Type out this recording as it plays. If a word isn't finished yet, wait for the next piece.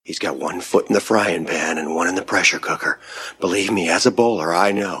He's got one foot in the frying pan and one in the pressure cooker. Believe me, as a bowler,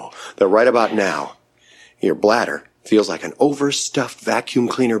 I know that right about now, your bladder feels like an overstuffed vacuum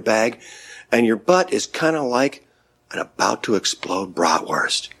cleaner bag, and your butt is kind of like an about to explode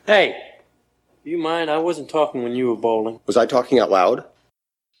bratwurst. Hey, you mind? I wasn't talking when you were bowling. Was I talking out loud?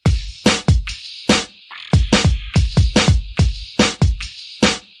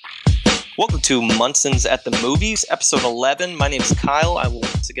 Welcome to Munson's at the Movies, episode 11. My name is Kyle. I will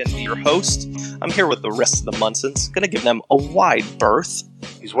once again be your host. I'm here with the rest of the Munsons. Going to give them a wide berth.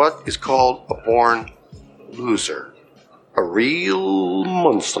 He's what is called a born loser. A real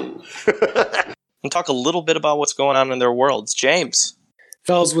Munson. And talk a little bit about what's going on in their worlds. James.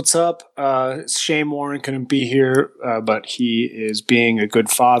 Fellas, what's up? Shane Warren couldn't be here, but he is being a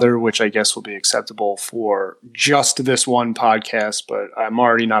good father, which I guess will be acceptable for just this one podcast, but I'm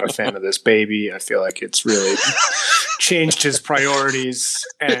already not a fan of this baby. I feel like it's really changed his priorities,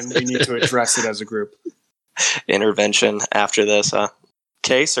 and we need to address it as a group. Intervention after this.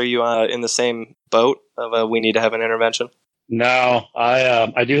 Case, are you in the same boat of we need to have an intervention? No,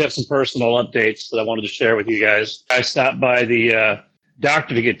 I do have some personal updates that I wanted to share with you guys. I stopped by the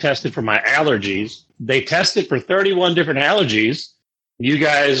doctor to get tested for my allergies. They tested for 31 different allergies. You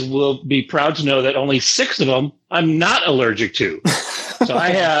guys will be proud to know that only 6 of them I'm not allergic to. So I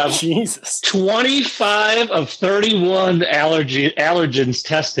have 25 of 31 allergens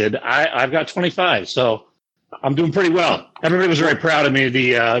tested. I've got 25, so I'm doing pretty well. Everybody was very proud of me,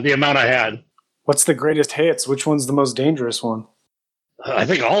 the amount I had. What's the greatest hits? Which one's the most dangerous one? I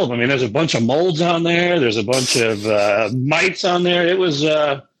think all of them. I mean, there's a bunch of molds on there. There's a bunch of mites on there. It was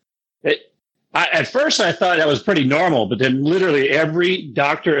at first I thought that was pretty normal, but then literally every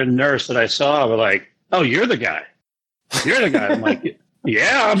doctor and nurse that I saw were like, "Oh, you're the guy. You're the guy." I'm like,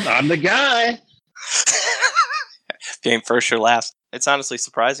 "Yeah, I'm the guy." Game first or last. It's honestly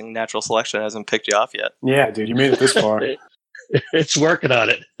surprising natural selection hasn't picked you off yet. Yeah, dude, you made it this far. It's working on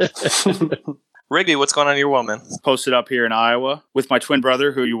it. Rigby, what's going on in your world, man? Posted up here in Iowa with my twin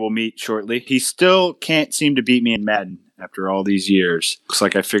brother, who you will meet shortly. He still can't seem to beat me in Madden after all these years. Looks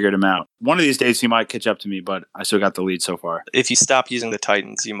like I figured him out. One of these days he might catch up to me, but I still got the lead so far. If you stop using the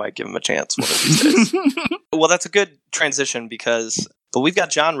Titans, you might give him a chance one of these days. Well, that's a good transition but we've got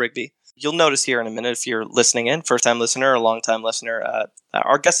John Rigby. You'll notice here in a minute if you're listening in, first-time listener or long-time listener,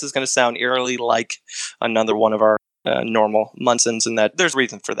 our guest is going to sound eerily like another one of our normal Munsons, and that there's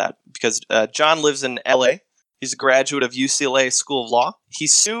reason for that because John lives in LA. He's a graduate of UCLA School of Law.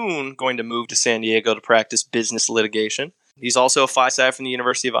 He's soon going to move to San Diego to practice business litigation. He's also a Phi-Sci from the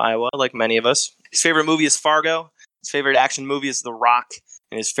University of Iowa, like many of us. His favorite movie is Fargo. His favorite action movie is The Rock.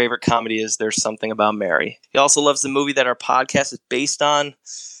 And his favorite comedy is There's Something About Mary. He also loves the movie that our podcast is based on.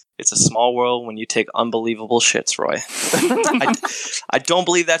 It's a small world when you take unbelievable shits, Roy. I don't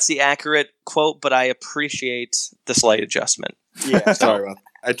believe that's the accurate quote, but I appreciate the slight adjustment. Yeah, sorry about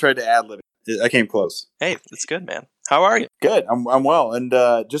that. I tried to ad-lib it. I came close. Hey, that's good, man. How are you? Good. I'm well. And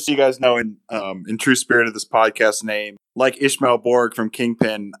just so you guys know, in true spirit of this podcast name, like Ishmael Borg from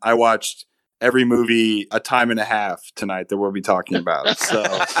Kingpin, I watched every movie a time and a half tonight that we'll be talking about. So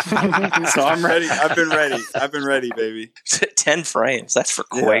I'm ready. I've been ready, baby. 10 frames. That's for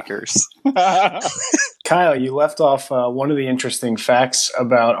Quakers. Kyle, you left off one of the interesting facts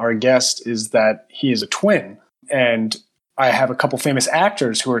about our guest is that he is a twin. And I have a couple famous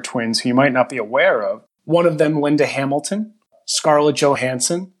actors who are twins who you might not be aware of. One of them, Linda Hamilton, Scarlett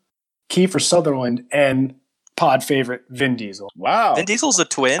Johansson, Kiefer Sutherland, and pod favorite, Vin Diesel. Wow. Vin Diesel's a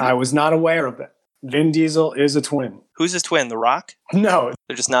twin? I was not aware of that. Vin Diesel is a twin. Who's his twin? The Rock? No.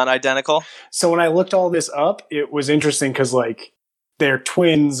 They're just not identical? So when I looked all this up, it was interesting because, like, they're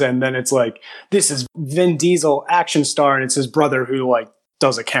twins, and then it's like, this is Vin Diesel, action star, and it's his brother who, like,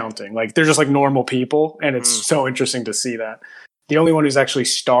 does accounting. Like, they're just, like, normal people, and it's so interesting to see that. The only one who's actually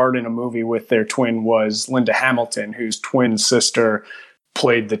starred in a movie with their twin was Linda Hamilton, whose twin sister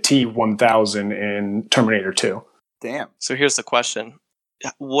played the T-1000 in Terminator 2. Damn. So here's the question.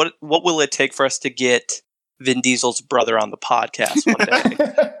 What will it take for us to get Vin Diesel's brother on the podcast one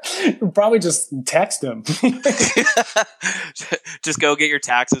day? Probably just text him. Just go get your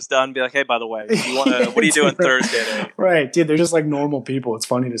taxes done and be like, hey, by the way, what are you doing Thursday today? Right, dude, they're just like normal people. It's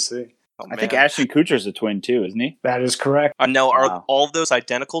funny to see. Oh, I think Ashton Kutcher's a twin too, isn't he? That is correct. No, are all of those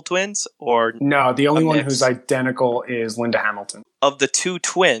identical twins? Or no, the only one mix? who's identical is Linda Hamilton. Of the 2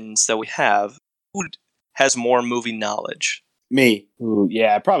 twins that we have, who has more movie knowledge? Me. Ooh,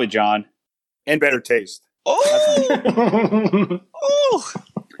 yeah, probably John. And better taste. Oh! Oh!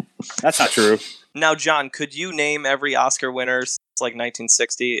 That's not true. Now, John, could you name every Oscar winner since like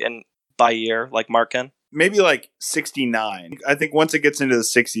 1960 and by year, like Mark can? maybe like 69. I think once it gets into the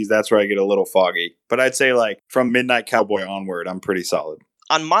 60s, that's where I get a little foggy. But I'd say like from Midnight Cowboy onward, I'm pretty solid.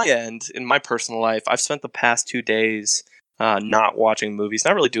 On my end, in my personal life, I've spent the past 2 days not watching movies,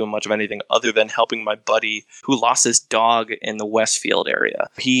 not really doing much of anything other than helping my buddy who lost his dog in the Westfield area.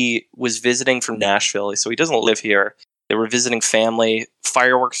 He was visiting from Nashville, so he doesn't live here. They were visiting family,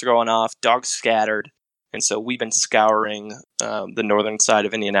 fireworks are going off, dogs scattered. And so we've been scouring the northern side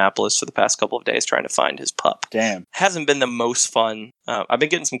of Indianapolis for the past couple of days trying to find his pup. Damn. Hasn't been the most fun. I've been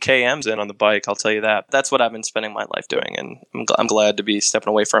getting some KMs in on the bike, I'll tell you that. That's what I've been spending my life doing, and I'm glad to be stepping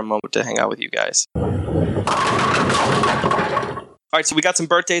away for a moment to hang out with you guys. All right, so we got some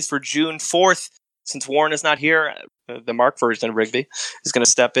birthdays for June 4th. Since Warren is not here, the Mark version of Rigby is going to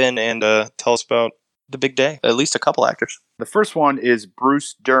step in and tell us about the big day, at least a couple actors. The first one is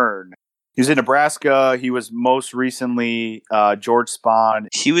Bruce Dern. He's in Nebraska. He was most recently George Spahn.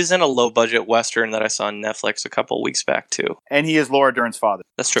 He was in a low-budget Western that I saw on Netflix a couple of weeks back, too. And he is Laura Dern's father.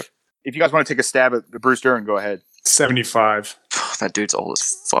 That's true. If you guys want to take a stab at Bruce Dern, go ahead. 75. That dude's old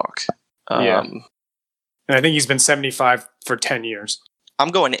as fuck. Yeah. And I think he's been 75 for 10 years. I'm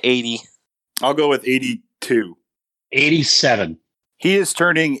going 80. I'll go with 82. 87. He is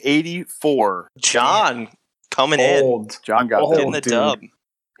turning 84. John coming Old. John got Old. that. in the dude. dub.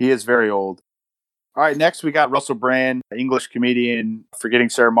 He is very old. All right, next we got Russell Brand, English comedian, Forgetting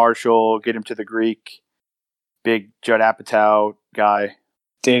Sarah Marshall, Get Him to the Greek, big Judd Apatow guy.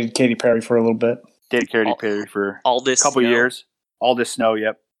 Dated Katy Perry for a little bit. Dated Katy Perry for Aldous a couple Snow. years. Aldous Snow,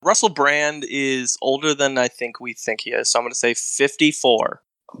 yep. Russell Brand is older than I think we think he is, so I'm going to say 54.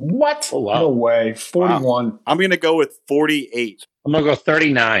 What? Oh, wow. No way. 41. I'm going to go with 48. I'm going to go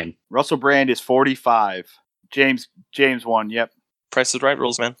 39. Russell Brand is 45. James won, yep. Price is Right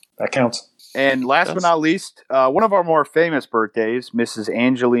rules, man. That counts. And last but Yes. not least, one of our more famous birthdays, Mrs.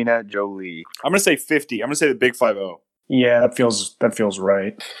 Angelina Jolie. I'm going to say 50. I'm going to say the big 5-0. Yeah, that feels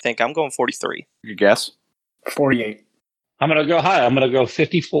right. I think I'm going 43. Your guess? 48. I'm going to go high. I'm going to go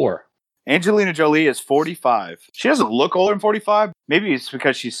 54. Angelina Jolie is 45. She doesn't look older than 45. Maybe it's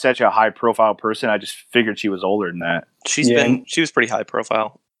because she's such a high-profile person. I just figured she was older than that. She was pretty high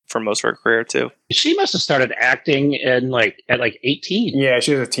profile for most of her career, too, She must have started acting at 18. Yeah,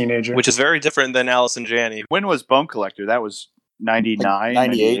 she was a teenager. which is very different than Allison Janney. When was Bone Collector? That was 99?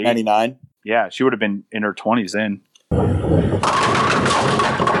 98, 99. Yeah, she would have been in her 20s then.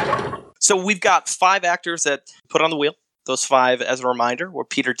 So we've got 5 actors that put on the wheel. Those 5, as a reminder, were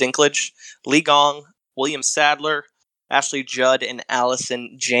Peter Dinklage, Lee Gong, William Sadler, Ashley Judd, and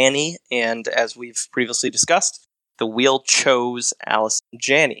Allison Janney. And as we've previously discussed, the wheel chose Allison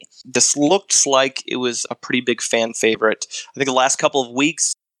Janney. This looked like it was a pretty big fan favorite. I think the last couple of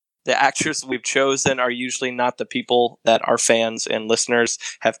weeks, the actors we've chosen are usually not the people that our fans and listeners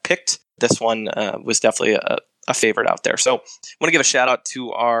have picked. This one was definitely a favorite out there. So I want to give a shout out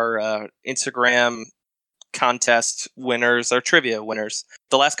to our Instagram contest winners, our trivia winners.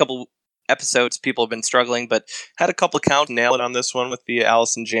 The last couple episodes, people have been struggling, but had a couple accounts nail it on this one with the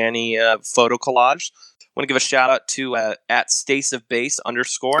Allison Janney photo collage. I want to give a shout out to at Stace of Base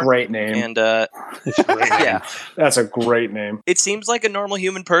 _ Great name. and yeah, That's a great name. it seems like a normal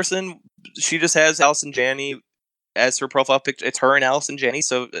human person. She just has Allison Janney as her profile picture. It's her and Allison Janney,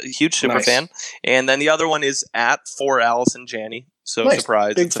 so a huge super Nice. fan. And then the other one is at for Allison Janney. So Nice.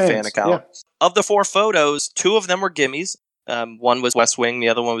 surprise, Big it's a fan fans. account. Yeah. Of the 4 photos, 2 of them were gimmies. One was West Wing, the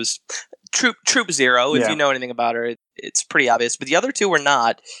other one was Troop Zero. If Yeah. you know anything about her, it's pretty obvious. But the other 2 were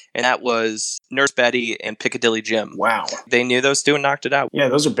not, and that was Nurse Betty and Piccadilly Jim. Wow. They knew those 2 and knocked it out. Yeah,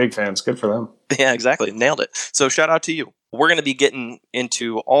 those are big fans. Good for them. Yeah, exactly. Nailed it. So shout out to you. We're going to be getting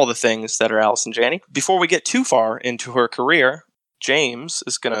into all the things that are Allison Janney. Before we get too far into her career, James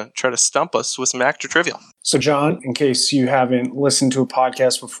is going to try to stump us with some actor trivia. So, John, in case you haven't listened to a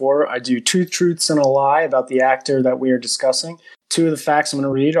podcast before, I do 2 truths and a lie about the actor that we are discussing. 2 of the facts I'm going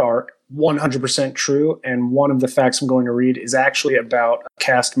to read are 100% true, and one of the facts I'm going to read is actually about a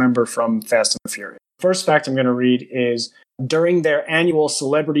cast member from Fast and the Furious. First fact I'm going to read is, during their annual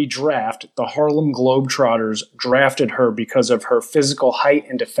celebrity draft, the Harlem Globetrotters drafted her because of her physical height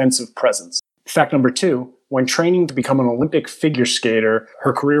and defensive presence. Fact number 2, when training to become an Olympic figure skater,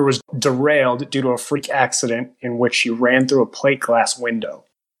 her career was derailed due to a freak accident in which she ran through a plate glass window.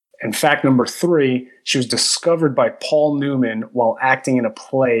 And fact number 3, she was discovered by Paul Newman while acting in a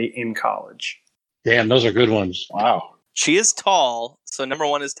play in college. Damn, those are good ones. Wow. She is tall, so number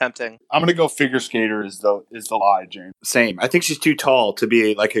 1 is tempting. I'm going to go figure skater is the lie, James. Same. I think she's too tall to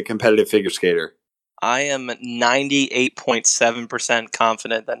be like a competitive figure skater. I am 98.7%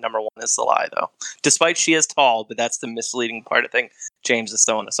 confident that number 1 is the lie, though. Despite she is tall, but that's the misleading part of thing. James is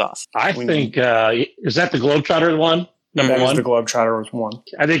throwing us off. I think, is that the Globetrotter one? Number That is one? the Globetrotter was one.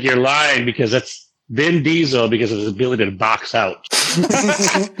 I think you're lying because that's Vin Diesel because of his ability to box out.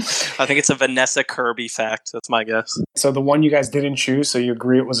 I think it's a Vanessa Kirby fact. That's my guess. So the one you guys didn't choose, so you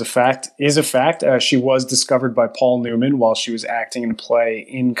agree it was a fact, is a fact. She was discovered by Paul Newman while she was acting in a play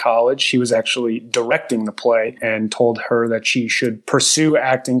in college. He was actually directing the play and told her that she should pursue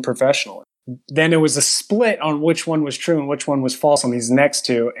acting professionally. Then there was a split on which one was true and which one was false on these next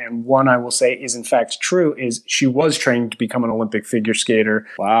two. And one I will say is in fact true is she was trained to become an Olympic figure skater.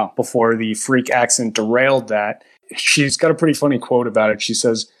 Wow. Before the freak accident derailed that. She's got a pretty funny quote about it. She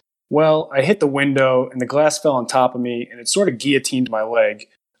says, "Well, I hit the window and the glass fell on top of me and it sort of guillotined my leg.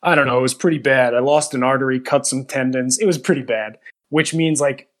 I don't know, it was pretty bad. I lost an artery, cut some tendons. It was pretty bad." Which means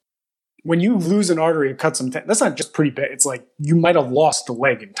like when you lose an artery and cut some tendons, that's not just pretty bad. It's like you might have lost the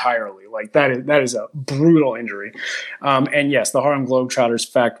leg entirely. Like that is a brutal injury. And yes, the Harlem Globetrotters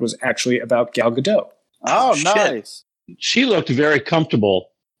fact was actually about Gal Gadot. Oh, Shit. nice. She looked very comfortable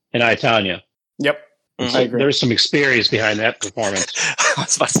in I, Tonya. Yep. Mhm. I agree. There's some experience behind that performance. I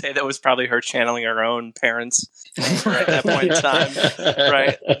was about to say that was probably her channeling her own parents at that point in time,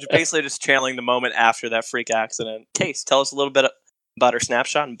 right? Basically just channeling the moment after that freak accident. Case, tell us a little bit about her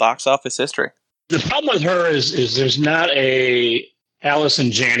snapshot and box office history. The problem with her is there's not a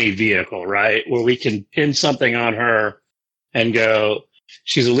Allison Janney vehicle, right? Where we can pin something on her and go,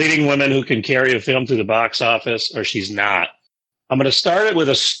 she's a leading woman who can carry a film through the box office, or she's not. I'm going to start it with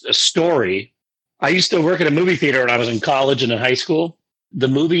a story. I used to work at a movie theater when I was in college and in high school. The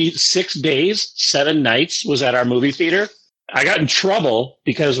movie 6 Days, 7 Nights was at our movie theater. I got in trouble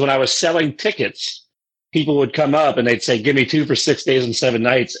because when I was selling tickets, people would come up and they'd say, "Give me 2 for 6 days and 7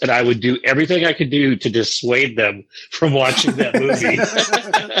 nights." And I would do everything I could do to dissuade them from watching that movie.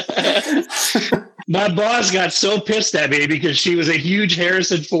 My boss got so pissed at me because she was a huge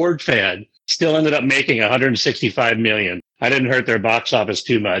Harrison Ford fan. Still ended up making $165 million. I didn't hurt their box office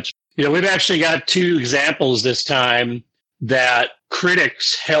too much. You know, we've actually got 2 examples this time that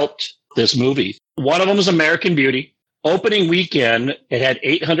critics helped this movie. One of them is American Beauty. Opening weekend, it had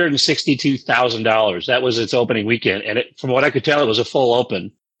 $862,000. That was its opening weekend. And from what I could tell, it was a full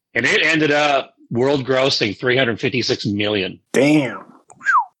open. And it ended up world grossing $356 million. Damn.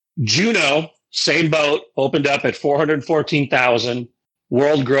 Juno, same boat, opened up at $414,000,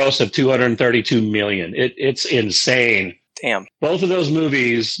 world gross of $232 million. It's insane. Damn. Both of those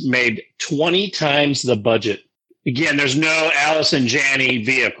movies made 20 times the budget. Again, there's no Allison Janney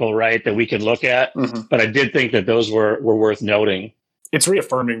vehicle, right, that we can look at. Mm-hmm. But I did think that those were worth noting. It's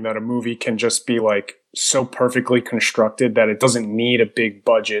reaffirming that a movie can just be like so perfectly constructed that it doesn't need a big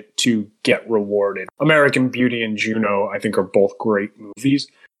budget to get rewarded. American Beauty and Juno, I think, are both great movies.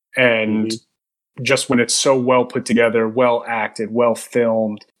 And just when it's so well put together, well acted, well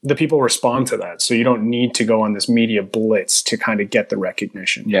filmed, the people respond to that. So you don't need to go on this media blitz to kind of get the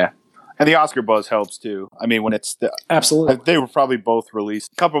recognition. Yeah. And the Oscar buzz helps too. I mean, when it's Absolutely. they were probably both released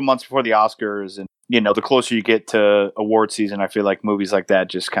a couple of months before the Oscars, and you know, the closer you get to award season, I feel like movies like that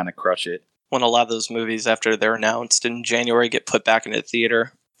just kind of crush it. When a lot of those movies, after they're announced in January, get put back into the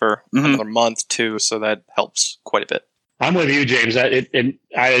theater for another month too, so that helps quite a bit. I'm with you, James.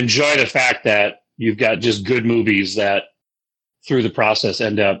 I enjoy the fact that you've got just good movies that, through the process,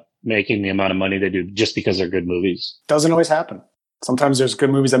 end up making the amount of money they do just because they're good movies. Doesn't always happen. Sometimes there's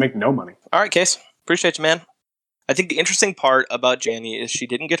good movies that make no money. All right, Case. Appreciate you, man. I think the interesting part about Janney is she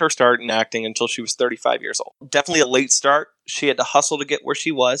didn't get her start in acting until she was 35 years old. Definitely a late start. She had to hustle to get where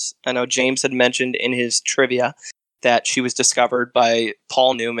she was. I know James had mentioned in his trivia that she was discovered by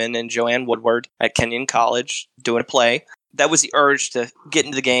Paul Newman and Joanne Woodward at Kenyon College doing a play. That was the urge to get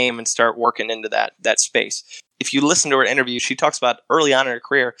into the game and start working into that space. If you listen to her interview, she talks about early on in her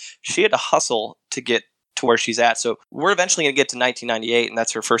career, she had to hustle to get to where she's at. So we're eventually going to get to 1998, and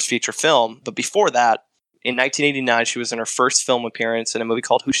that's her first feature film. But before that, in 1989, she was in her first film appearance in a movie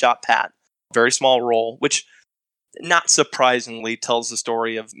called Who Shot Pat? Very small role, which not surprisingly tells the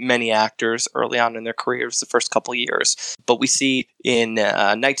story of many actors early on in their careers, the first couple of years. But we see in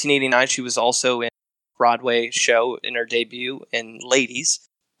 1989, she was also in a Broadway show in her debut in Ladies.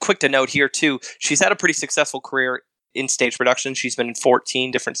 Quick to note here, too, she's had a pretty successful career in stage production. She's been in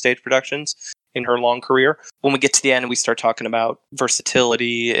 14 different stage productions in her long career. When we get to the end and we start talking about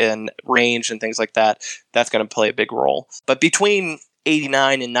versatility and range and things like that, that's going to play a big role. But between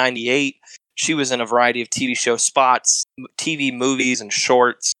 89 and 98, she was in a variety of TV show spots, TV movies and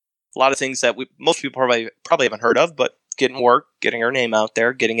shorts, a lot of things that most people probably haven't heard of, but getting work, getting her name out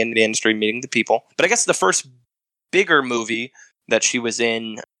there, getting into the industry, meeting the people. But I guess the first bigger movie that she was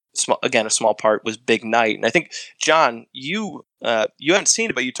in, again, a small part, was Big Night. And I think, John, you You haven't seen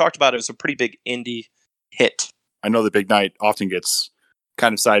it, but you talked about it as a pretty big indie hit. I know The Big Night often gets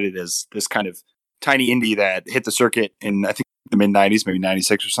kind of cited as this kind of tiny indie that hit the circuit in, I think, the mid-90s, maybe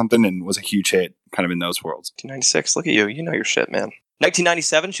 96 or something, and was a huge hit kind of in those worlds. 1996, look at you. You know your shit, man.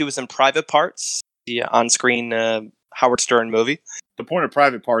 1997, she was in Private Parts, the on-screen Howard Stern movie. The point of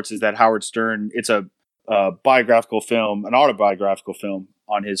Private Parts is that Howard Stern, it's a biographical film, an autobiographical film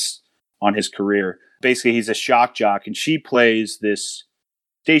on his career. Basically, he's a shock jock, and she plays this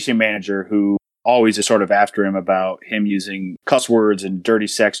station manager who always is sort of after him about him using cuss words and dirty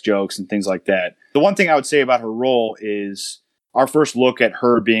sex jokes and things like that. The one thing I would say about her role is our first look at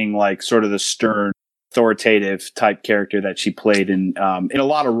her being like sort of the stern, authoritative type character that she played in a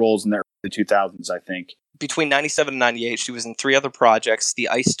lot of roles in the early 2000s, I think. Between 97 and 98, she was in 3 other projects, The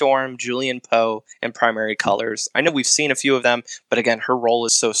Ice Storm, Julian Poe, and Primary Colors. I know we've seen a few of them, but again, her role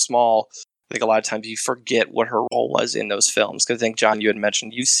is so small. I think a lot of times you forget what her role was in those films. Because I think, John, you had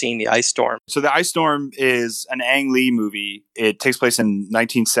mentioned you've seen The Ice Storm. So The Ice Storm is an Ang Lee movie. It takes place in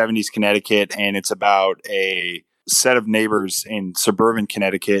 1970s Connecticut, and it's about a set of neighbors in suburban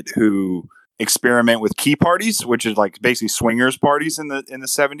Connecticut who experiment with key parties, which is like basically swingers parties in the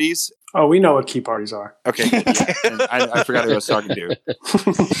 70s. Oh, we know what key parties are. Okay, yeah. And I forgot who I was talking to.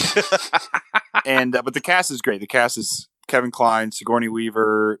 And but the cast is great. The cast is Kevin Kline, Sigourney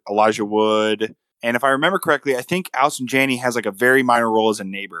Weaver, Elijah Wood, and if I remember correctly, I think Allison Janney has like a very minor role as a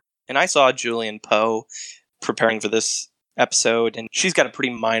neighbor. And I saw Julian Poe preparing for this episode, and she's got a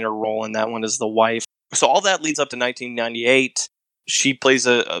pretty minor role in that one as the wife. So all that leads up to 1998. She plays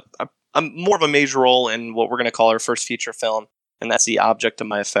a more of a major role in what we're going to call her first feature film, and that's The Object of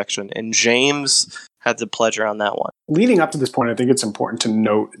My Affection. And James had the pleasure on that one. Leading up to this point, I think it's important to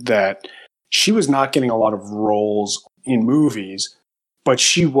note that she was not getting a lot of roles in movies, but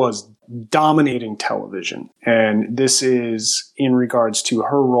she was dominating television. And this is in regards to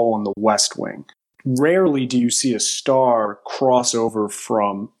her role in The West Wing. Rarely do you see a star cross over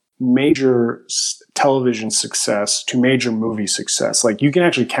from major television success to major movie success. Like, you can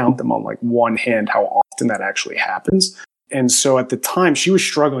actually count them on like one hand how often that actually happens. And so at the time, she was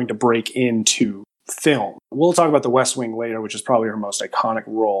struggling to break into film. We'll talk about The West Wing later, which is probably her most iconic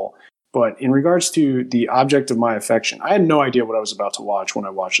role. But in regards to The Object of My Affection, I had no idea what I was about to watch when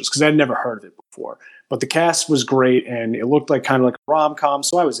I watched this because I had never heard of it before. But the cast was great, and it looked like kind of like a rom-com,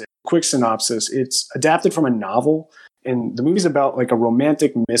 so I was in. Quick synopsis. It's adapted from a novel, and the movie's about like a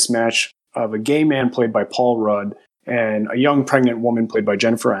romantic mismatch of a gay man played by Paul Rudd and a young pregnant woman played by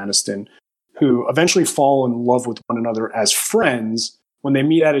Jennifer Aniston, who eventually fall in love with one another as friends when they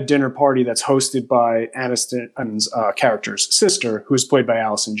meet at a dinner party that's hosted by Aniston's character's sister, who is played by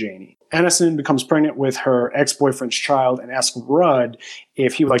Allison Janney. Aniston becomes pregnant with her ex-boyfriend's child and asks Rudd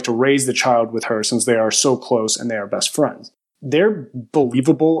if he would like to raise the child with her since they are so close and they are best friends. They're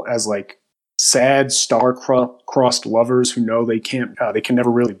believable as like sad, star-crossed lovers who know they can never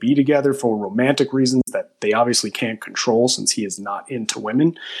really be together for romantic reasons that they obviously can't control since he is not into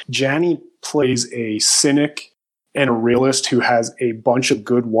women. Janney plays a cynic and a realist who has a bunch of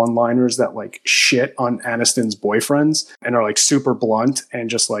good one-liners that like shit on Aniston's boyfriends and are like super blunt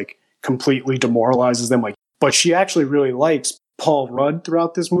and just like completely demoralizes them. Like, but she actually really likes Paul Rudd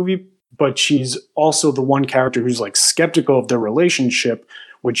throughout this movie, but she's also the one character who's like skeptical of their relationship,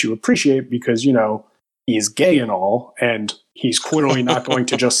 which you appreciate because, you know, he's gay and all, and he's clearly not going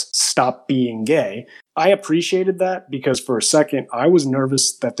to just stop being gay. I appreciated that because for a second, I was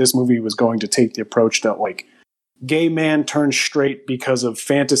nervous that this movie was going to take the approach that like gay man turns straight because of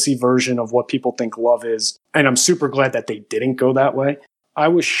fantasy version of what people think love is. And I'm super glad that they didn't go that way. I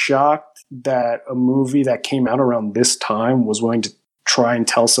was shocked that a movie that came out around this time was willing to try and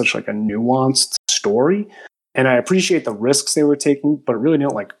tell such like a nuanced story. And I appreciate the risks they were taking, but it really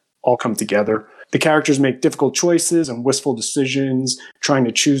didn't like all come together. The characters make difficult choices and wistful decisions, trying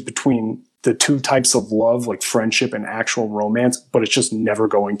to choose between the two types of love, like friendship and actual romance, but it's just never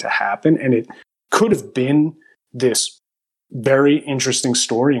going to happen. And it could have been this very interesting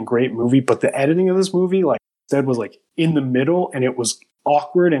story and great movie, but the editing of this movie, like I said, was like in the middle and it was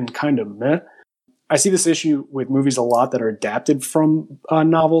awkward and kind of meh. I see this issue with movies a lot that are adapted from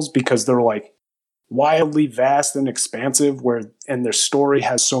novels because they're like wildly vast and expansive and their story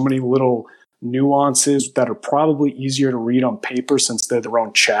has so many little nuances that are probably easier to read on paper since they're their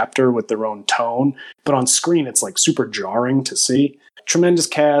own chapter with their own tone. But on screen, it's like super jarring to see. Tremendous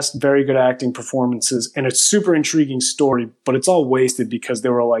cast, very good acting performances, and it's super intriguing story, but it's all wasted because they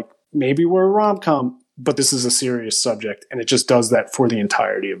were like, maybe we're a rom-com, but this is a serious subject, and it just does that for the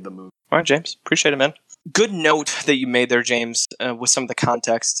entirety of the movie. All right, James. Appreciate it, man. Good note that you made there, James, with some of the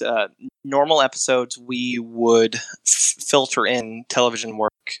context. Normal episodes, we would filter in television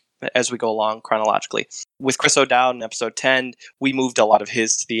work as we go along chronologically. With Chris O'Dowd in episode 10, we moved a lot of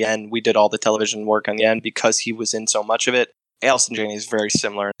his to the end. We did all the television work on the end because he was in so much of it. Allison Janney is very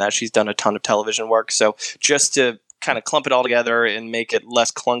similar in that she's done a ton of television work. So just to kind of clump it all together and make it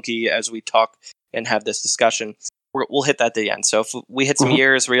less clunky as we talk and have this discussion, we'll hit that at the end. So if we hit some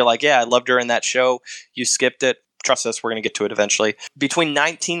years where you're like, yeah, I loved her in that show, you skipped it, trust us, we're going to get to it eventually. Between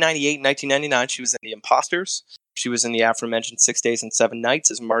 1998 and 1999, she was in The Imposters. She was in the aforementioned 6 Days and 7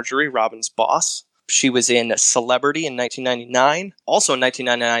 Nights as Marjorie, Robin's boss. She was in Celebrity in 1999. Also in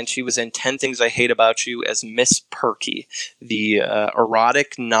 1999, she was in 10 Things I Hate About You as Miss Perky, the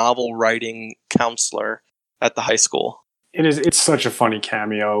erotic novel writing counselor at the high school. It's such a funny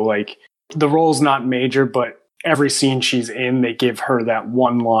cameo. Like, the role's not major, but every scene she's in, they give her that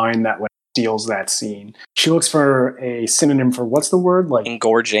one line that like steals that scene. She looks for a synonym for, what's the word? Like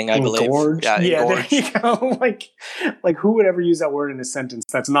engorging, I believe. Yeah, engorge. There you go. Like who would ever use that word in a sentence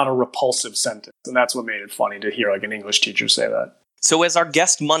that's not a repulsive sentence? And that's what made it funny to hear like an English teacher say that. So as our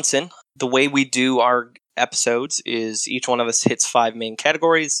guest Munson, the way we do our episodes is each one of us hits 5 main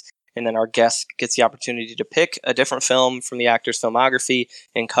categories, and then our guest gets the opportunity to pick a different film from the actor's filmography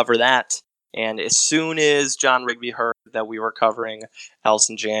and cover that. And as soon as John Rigby heard that we were covering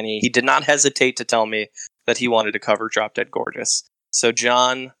Allison Janney, he did not hesitate to tell me that he wanted to cover Drop Dead Gorgeous. So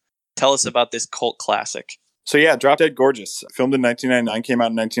John, tell us about this cult classic. So yeah, Drop Dead Gorgeous, filmed in 1999, came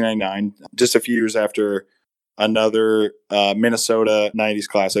out in 1999, just a few years after another Minnesota 90s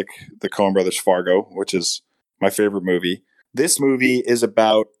classic, the Coen Brothers' Fargo, which is my favorite movie. This movie is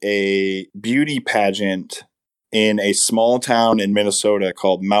about a beauty pageant in a small town in Minnesota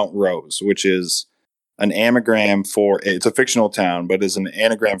called Mount Rose, which is an anagram for, it's a fictional town, but is an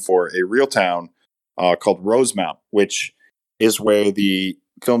anagram for a real town called Rosemount, which is where the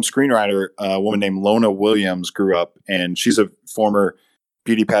film screenwriter, a woman named Lona Williams, grew up. And she's a former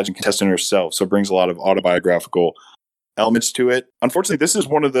beauty pageant contestant herself, so it brings a lot of autobiographical elements to it. Unfortunately, this is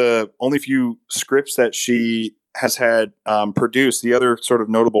one of the only few scripts that she has had produced. The other sort of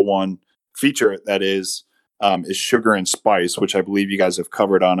notable one, feature that is Sugar and Spice, which I believe you guys have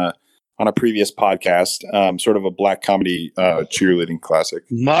covered on a previous podcast, sort of a black comedy cheerleading classic.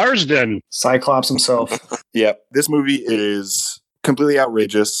 Marsden. Cyclops himself. Yeah, this movie is completely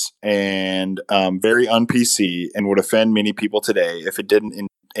outrageous and very un-PC and would offend many people today if it didn't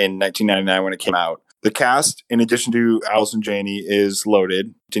in 1999 when it came out. The cast, in addition to Allison Janney, is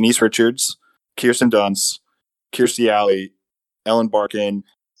loaded. Denise Richards, Kirsten Dunst, Kirstie Alley, Ellen Barkin,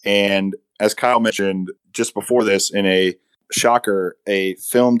 and as Kyle mentioned just before this, in a shocker, a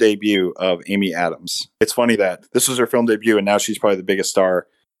film debut of Amy Adams. It's funny that this was her film debut and now she's probably the biggest star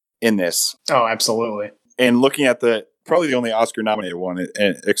in this. Oh, absolutely. And looking at probably the only Oscar nominated one,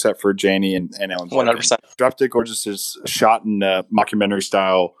 except for Janney and Ellen Barkin. 100%. Drop Dead Gorgeous is shot in a mockumentary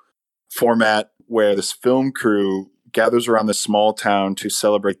style format where this film crew gathers around this small town to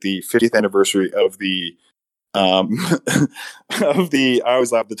celebrate the 50th anniversary of the I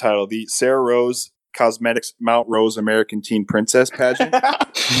always laugh at the title, the Sarah Rose Cosmetics Mount Rose American Teen Princess pageant.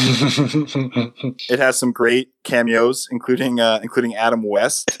 It has some great cameos, including Adam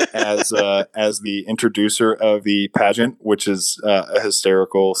West as the introducer of the pageant, which is a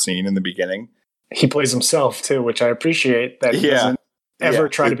hysterical scene in the beginning. He plays himself too, which I appreciate that he doesn't ever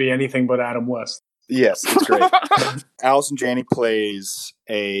try to be anything but Adam West. Yes, it's great. Allison Janney plays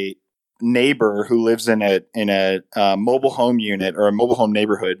a neighbor who lives in a mobile home unit or a mobile home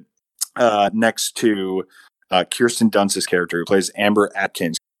neighborhood next to Kirsten Dunst's character, who plays Amber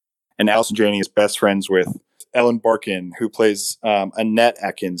Atkins. And Allison Janney is best friends with Ellen Barkin, who plays Annette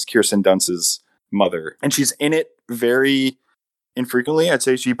Atkins, Kirsten Dunst's mother. And she's in it very infrequently. I'd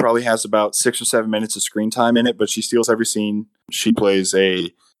say she probably has about 6 or 7 minutes of screen time in it, but she steals every scene. She plays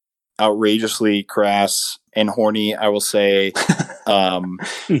a outrageously crass and horny, I will say,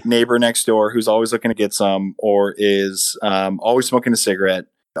 neighbor next door who's always looking to get some, or is always smoking a cigarette,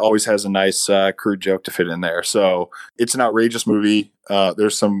 always has a nice crude joke to fit in there. So it's an outrageous movie.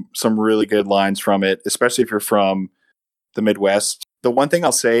 There's some really good lines from it, especially if you're from the Midwest. The one thing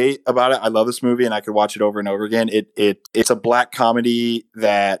I'll say about it, I love this movie and I could watch it over and over again. It's a black comedy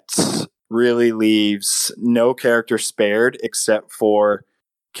that really leaves no character spared except for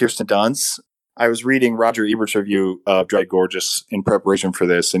Kirsten Dunst. I was reading Roger Ebert's review of Drop Dead Gorgeous in preparation for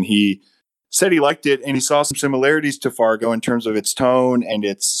this, and he said he liked it and he saw some similarities to Fargo in terms of its tone and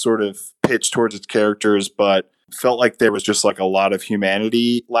its sort of pitch towards its characters, but felt like there was just like a lot of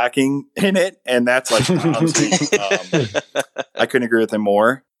humanity lacking in it. And that's like, honestly, I couldn't agree with him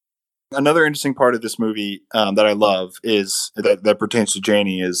more. Another interesting part of this movie that I love is that pertains to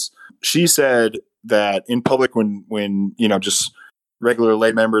Janie is she said that in public when just regular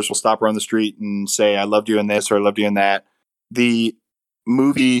lay members will stop her on the street and say, I loved you in this or I loved you in that. The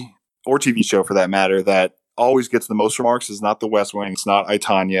movie or TV show for that matter that always gets the most remarks is not The West Wing. It's not I,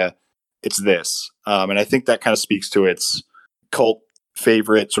 Tonya. It's this. And I think that kind of speaks to its cult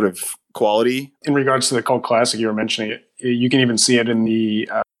favorite sort of quality. In regards to the cult classic you were mentioning, you can even see it in the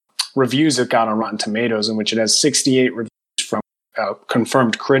reviews it got on Rotten Tomatoes, in which it has 68 reviews from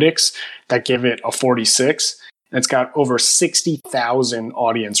confirmed critics that give it a 46. And it's got over 60,000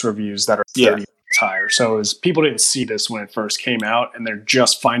 audience reviews that are 30 higher. So people didn't see this when it first came out, and they're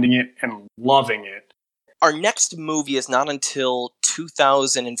just finding it and loving it. Our next movie is not until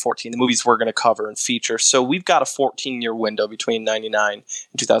 2014, the movies we're going to cover and feature. So we've got a 14-year window between 99 and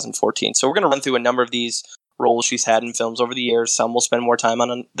 2014. So we're going to run through a number of these roles she's had in films over the years. Some we'll spend more time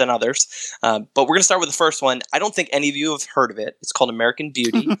on than others. But we're going to start with the first one. I don't think any of you have heard of it. It's called American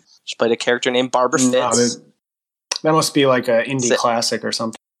Beauty. She played a character named Barbara Fitz. That must be like an indie classic or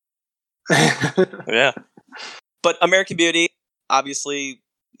something. Yeah. But American Beauty, obviously,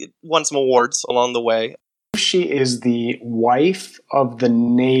 won some awards along the way. She is the wife of the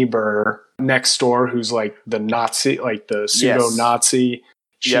neighbor next door who's like the Nazi, like the pseudo-Nazi.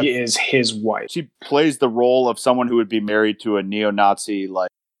 She is his wife. She plays the role of someone who would be married to a neo-Nazi,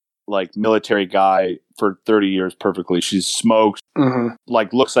 like military guy for 30 years perfectly. She's smoked,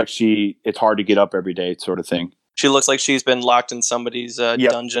 looks like it's hard to get up every day sort of thing. She looks like she's been locked in somebody's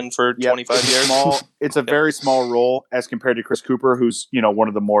dungeon for 25 years. It's a very small role as compared to Chris Cooper, who's one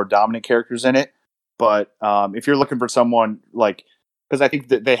of the more dominant characters in it. But if you're looking for someone because I think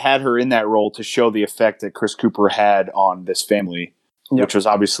that they had her in that role to show the effect that Chris Cooper had on this family, which was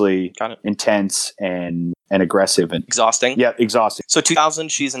obviously intense and aggressive and exhausting. Yeah, exhausting. So 2000,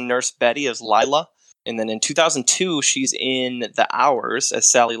 she's in Nurse Betty as Lila. And then in 2002, she's in The Hours as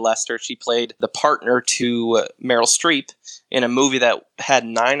Sally Lester. She played the partner to Meryl Streep in a movie that had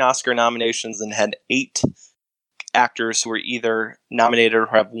 9 Oscar nominations and had 8 actors who were either nominated or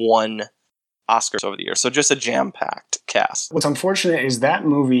have won Oscars over the years. So just a jam-packed cast. What's unfortunate is that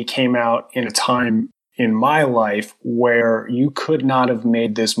movie came out in a time in my life where you could not have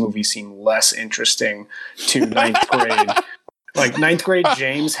made this movie seem less interesting to ninth grade. Like ninth grade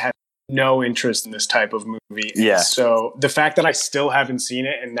James had no interest in this type of movie. Yeah. So the fact that I still haven't seen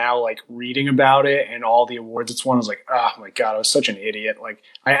it and now like reading about it and all the awards it's won, I was like, oh my God, I was such an idiot. Like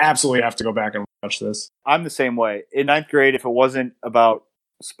I absolutely have to go back and watch this. I'm the same way. In ninth grade, if it wasn't about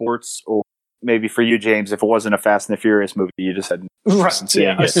sports, or maybe for you, James, if it wasn't a Fast and the Furious movie, you just had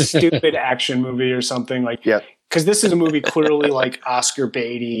a stupid action movie or something like. Yeah. Because this is a movie clearly like Oscar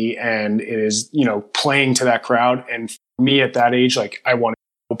baity, and it is playing to that crowd. And for me at that age, like I want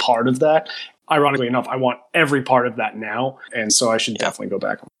part of that. Ironically enough, I want every part of that now, and so I should definitely go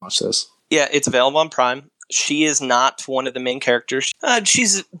back and watch this. Yeah, it's available on Prime. She is not one of the main characters.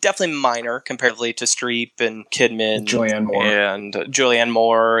 She's definitely minor comparatively to Streep and Kidman, Julianne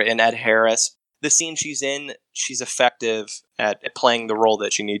Moore and Ed Harris. The scene she's in, she's effective at playing the role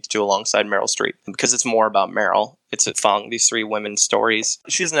that she needs to alongside Meryl Streep because it's more about Meryl. It's following these 3 women's stories.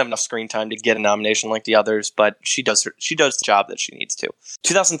 She doesn't have enough screen time to get a nomination like the others, but she does the job that she needs to.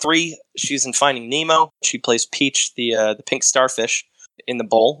 2003, she's in Finding Nemo. She plays Peach, the pink starfish, in the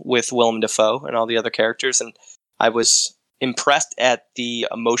bowl with Willem Dafoe and all the other characters. And I was impressed at the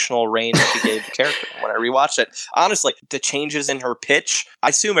emotional range she gave the character when I rewatched it. Honestly, the changes in her pitch, I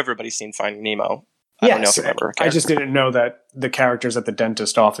assume everybody's seen Finding Nemo. I don't know if you remember. I just didn't know that the characters at the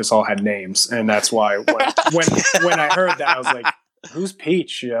dentist office all had names, and that's why when I heard that, I was like, "Who's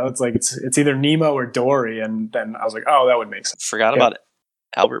Peach?" It's like it's either Nemo or Dory, and then I was like, "Oh, that would make sense." Forgot about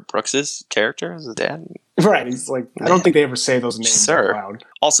Albert Brooks's character as his dad. Right, he's like, I don't think they ever say those names out loud.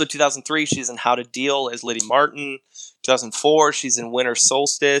 Also, 2003, she's in How to Deal as Liddy Martin. 2004, she's in Winter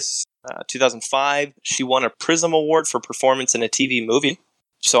Solstice. 2005, she won a Prism Award for performance in a TV movie.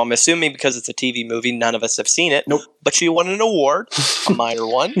 So I'm assuming because it's a TV movie, none of us have seen it. Nope. But she won an award, a minor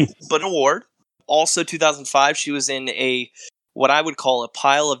one, but an award. Also, 2005, she was in what I would call a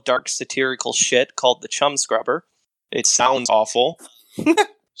pile of dark satirical shit called The Chum Scrubber. It sounds awful.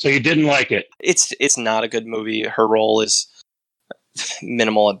 So you didn't like it? It's not a good movie. Her role is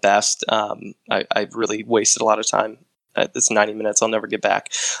minimal at best. I really wasted a lot of time. It's 90 minutes I'll never get back.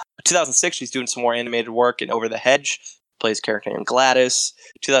 2006, she's doing some more animated work in Over the Hedge. Plays a character named Gladys.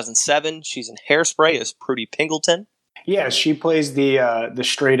 2007, she's in Hairspray as Prudy Pingleton. Yeah, she plays the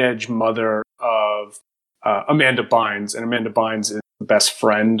straight edge mother of Amanda Bynes, and Amanda Bynes is the best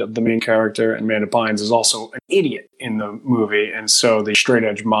friend of the main character, and Amanda Bynes is also an idiot in the movie, and so the straight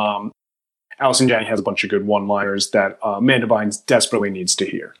edge mom Allison Janney has a bunch of good one-liners that Amanda Bynes desperately needs to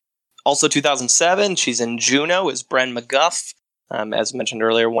hear. Also 2007, she's in Juno as Bren McGuff. As mentioned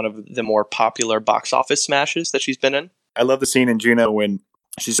earlier, one of the more popular box office smashes that she's been in. I love the scene in Juno when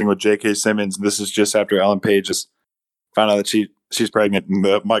she's sitting with J.K. Simmons. This is just after Ellen Page just found out that she's pregnant, and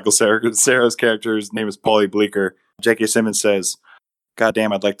Michael Cera's character's name is Paulie Bleecker. J.K. Simmons says, "God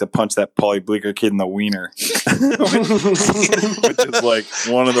damn, I'd like to punch that Paulie Bleecker kid in the wiener," which is like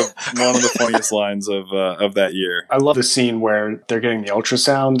one of the funniest lines of that year. I love the scene where they're getting the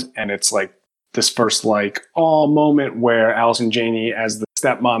ultrasound, and it's like this first like moment where Allison Janney as the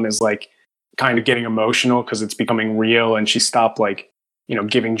stepmom is like kind of getting emotional because it's becoming real, and she stopped like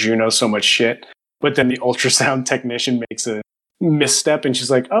giving Juno so much shit. But then the ultrasound technician makes a misstep, and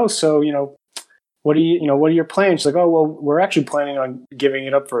she's like, "Oh, so what are your plans?" She's like, "Oh, well, we're actually planning on giving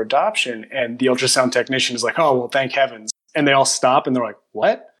it up for adoption." And the ultrasound technician is like, "Oh, well, thank heavens." And they all stop, and they're like,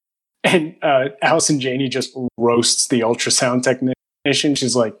 "What?" And Allison Janney just roasts the ultrasound technician.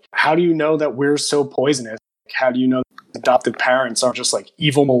 She's like, "How do you know that we're so poisonous? How do you know that adopted parents aren't just like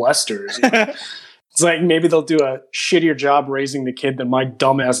evil molesters?" It's like, maybe they'll do a shittier job raising the kid than my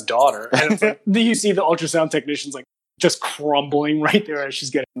dumbass daughter. And it's like, you see the ultrasound technician's like just crumbling right there as she's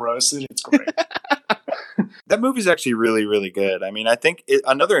getting roasted. It's great. That movie's actually really, really good. I mean, I think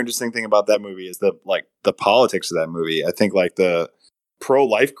another interesting thing about that movie is the politics of that movie. I think like the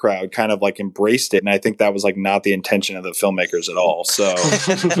pro-life crowd kind of like embraced it, and I think that was like not the intention of the filmmakers at all. So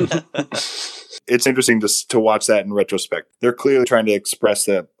it's interesting to watch that in retrospect. They're clearly trying to express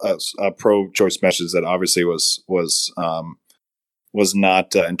a pro-choice message that obviously was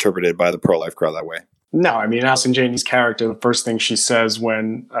not interpreted by the pro-life crowd that way. No, I mean, Allison Janney's character, the first thing she says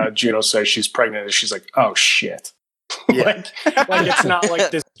when Juno says she's pregnant is she's like, "Oh, shit." Yeah. like it's not like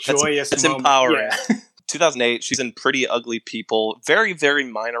this joyous It's moment. empowering. Yeah. 2008, she's in Pretty Ugly People. Very, very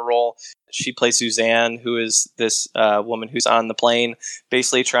minor role. She plays Suzanne, who is this woman who's on the plane,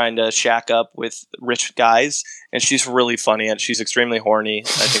 basically trying to shack up with rich guys. And she's really funny, and she's extremely horny.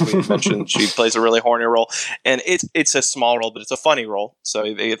 I think we mentioned she plays a really horny role. And it's a small role, but it's a funny role. So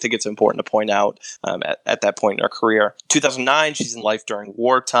I think it's important to point out at that point in her career. 2009, she's in Life During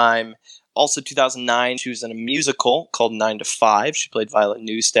Wartime. Also 2009, she was in a musical called 9 to 5. She played Violet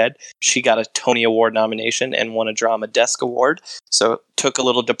Newstead. She got a Tony Award nomination and won a Drama Desk Award. So took a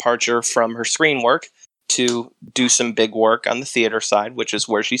little departure from her screen work to do some big work on the theater side, which is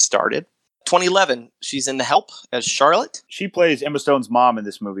where she started. 2011, she's in The Help as Charlotte. She plays Emma Stone's mom in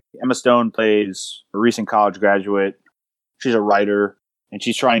this movie. Emma Stone plays a recent college graduate. She's a writer, and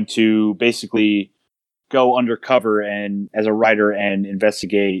she's trying to basically go undercover and as a writer and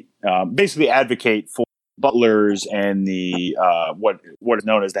investigate, basically advocate for butlers and the what is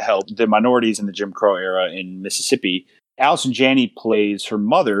known as the Help, the minorities in the Jim Crow era in Mississippi. Allison Janney plays her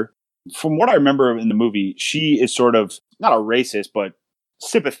mother. From what I remember in the movie, she is sort of not a racist, but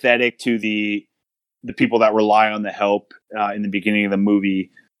sympathetic to the people that rely on the Help in the beginning of the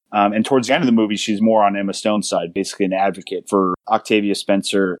movie. And towards the end of the movie, she's more on Emma Stone's side, basically an advocate for Octavia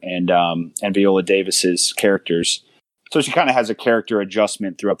Spencer and Viola Davis's characters. So she kind of has a character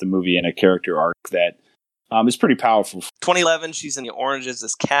adjustment throughout the movie and a character arc that is pretty powerful. 2011, she's in The Oranges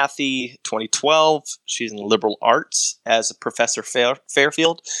as Kathy. 2012, she's in Liberal Arts as Professor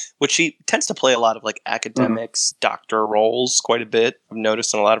Fairfield, which she tends to play a lot of like academics, doctor roles quite a bit. I've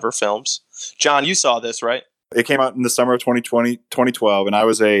noticed in a lot of her films. John, you saw this, right? It came out in the summer of 2012, and I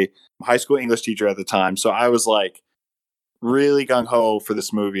was a high school English teacher at the time. So I was like really gung-ho for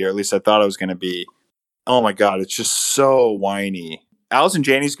this movie, or at least I thought I was going to be. Oh my God, it's just so whiny. Allison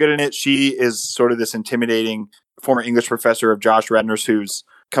Janney's good in it. She is sort of this intimidating former English professor of Josh Radnor's who's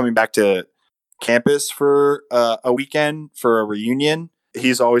coming back to campus for a weekend for a reunion.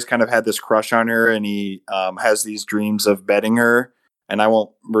 He's always kind of had this crush on her, and he has these dreams of bedding her. And I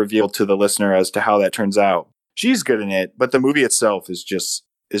won't reveal to the listener as to how that turns out. She's good in it, but the movie itself is just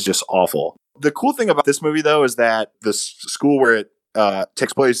awful. The cool thing about this movie, though, is that the school where it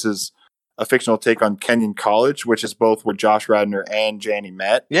takes place is a fictional take on Kenyon College, which is both where Josh Radnor and Janney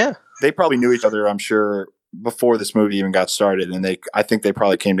met. Yeah. They probably knew each other, I'm sure, before this movie even got started. And I think they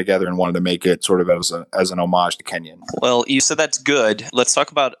probably came together and wanted to make it sort of as an homage to Kenyon. Well, you said that's good. Let's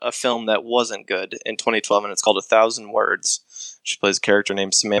talk about a film that wasn't good in 2012, and it's called 1,000 Words. She plays a character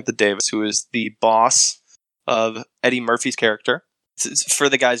named Samantha Davis, who is the boss of Eddie Murphy's character. For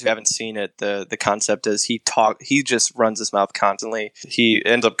the guys who haven't seen it, the concept is he just runs his mouth constantly. He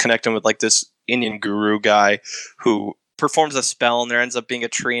ends up connecting with like this Indian guru guy who performs a spell, and there ends up being a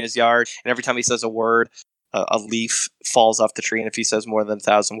tree in his yard. And every time he says a word, a leaf falls off the tree, and if he says more than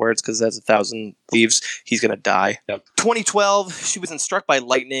 1,000 words, because that's 1,000 leaves, he's going to die. Yep. 2012, she was in Struck by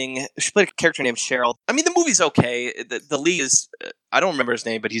Lightning. She played a character named Cheryl. I mean, the movie's okay. The lead is, I don't remember his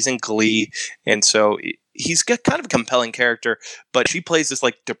name, but he's in Glee, and so he's got kind of a compelling character, but she plays this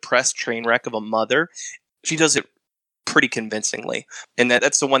like depressed train wreck of a mother. She does it pretty convincingly, and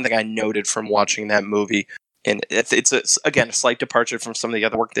that's the one thing I noted from watching that movie. And it's again a slight departure from some of the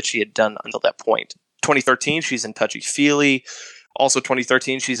other work that she had done until that point. 2013, she's in Touchy Feely. Also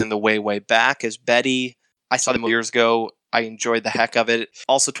 2013, she's in The Way, Way Back as Betty. I saw the movie years ago. I enjoyed the heck of it.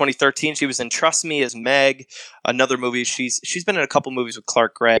 Also 2013, she was in Trust Me as Meg, another movie. She's been in a couple movies with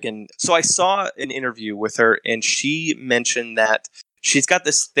Clark Gregg. And so I saw an interview with her, and she mentioned that she's got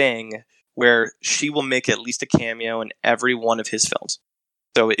this thing where she will make at least a cameo in every one of his films.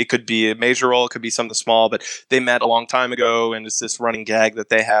 So it could be a major role, it could be something small, but they met a long time ago, and it's this running gag that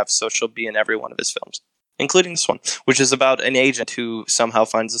they have, so she'll be in every one of his films, including this one, which is about an agent who somehow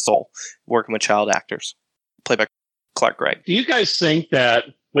finds a soul working with child actors, played by Clark Gregg. Do you guys think that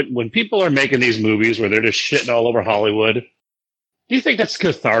when people are making these movies where they're just shitting all over Hollywood, do you think that's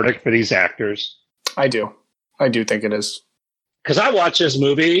cathartic for these actors? I do. I do think it is. Because I watch this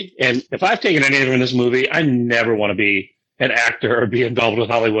movie, and if I've taken anything in this movie, I never want to be an actor or be involved with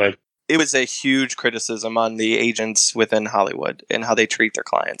Hollywood. It was a huge criticism on the agents within Hollywood and how they treat their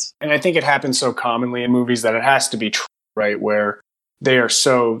clients. And I think it happens so commonly in movies that it has to be true, right? Where they are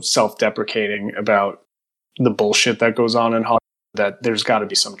so self-deprecating about the bullshit that goes on in Hollywood that there's got to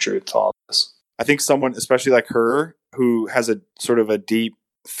be some truth to all this. I think someone, especially like her, who has a sort of a deep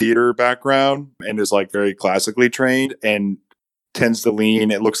theater background and is like very classically trained and tends to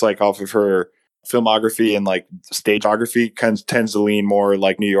lean, it looks like, off of her filmography and like stageography tends to lean more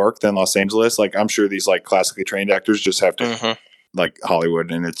like New York than Los Angeles. Like I'm sure these like classically trained actors just have to like Hollywood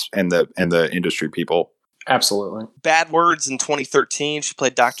and the industry people. Absolutely. Bad Words in 2013. She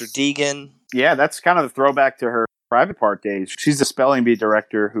played Dr. Deegan. Yeah, that's kind of the throwback to her Private Part days. She's the spelling bee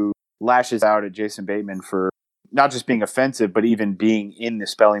director who lashes out at Jason Bateman for not just being offensive, but even being in the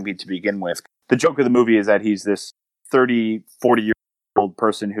spelling bee to begin with. The joke of the movie is that he's this 30, 40-year-old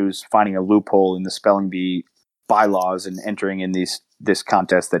person who's finding a loophole in the spelling bee bylaws and entering in this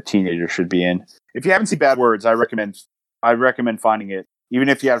contest that teenagers should be in. If you haven't seen Bad Words, I recommend finding it, even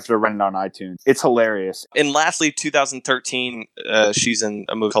if you have to rent it on iTunes. It's hilarious. And lastly, 2013, she's in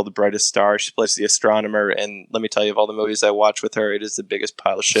a movie called The Brightest Star. She plays the astronomer, and let me tell you, of all the movies I watch with her, it is the biggest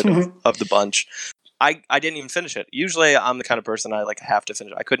pile of shit of the bunch. I didn't even finish it. Usually, I'm the kind of person I like have to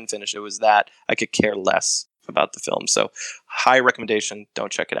finish it. I couldn't finish it. It was that I could care less about the film. So high recommendation.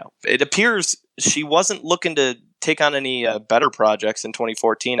 Don't check it out. It appears she wasn't looking to take on any better projects in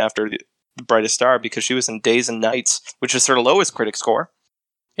 2014 after The Brightest Star, because she was in Days and Nights, which is her lowest critic score.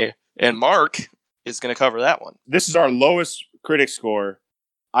 Yeah. And Mark is going to cover that one. This is our lowest critic score.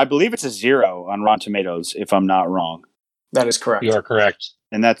 I believe it's a 0 on Rotten Tomatoes, if I'm not wrong. That is correct. You are correct.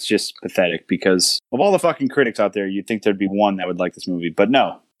 And that's just pathetic, because of all the fucking critics out there, you'd think there'd be one that would like this movie. But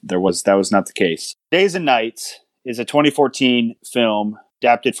no, that was not the case. Days and Nights is a 2014 film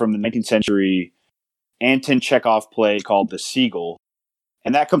adapted from the 19th century Anton Chekhov play called The Seagull.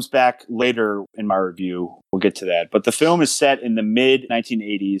 And that comes back later in my review. We'll get to that. But the film is set in the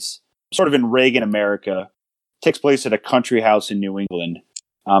mid-1980s, sort of in Reagan, America. It takes place at a country house in New England.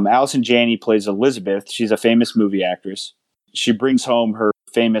 Allison Janney plays Elizabeth. She's a famous movie actress. She brings home her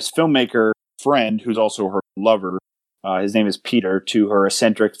famous filmmaker friend, who's also her lover. His name is Peter, to her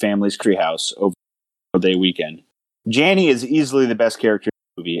eccentric family's treehouse over a day weekend. Janney is easily the best character in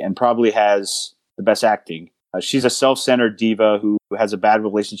the movie and probably has the best acting. She's a self-centered diva who has a bad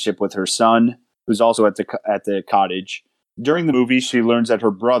relationship with her son, who's also at the cottage. During the movie, she learns that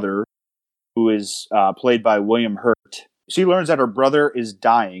her brother, who is played by William Hurt, she learns that her brother is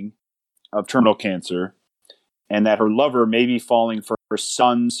dying of terminal cancer and that her lover may be falling for her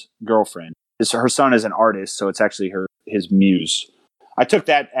son's girlfriend. Her son is an artist, so it's actually his muse. I took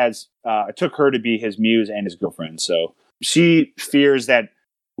her to be his muse and his girlfriend. So she fears that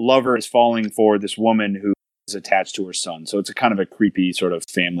lover is falling for this woman who is attached to her son. So it's a kind of a creepy sort of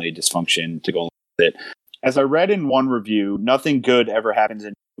family dysfunction to go along with it. As I read in one review, nothing good ever happens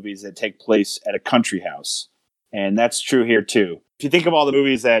in movies that take place at a country house. And that's true here too. If you think of all the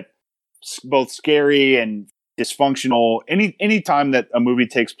movies that both scary and dysfunctional, any time that a movie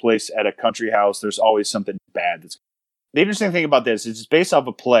takes place at a country house, there's always something bad. The interesting thing about this is it's based off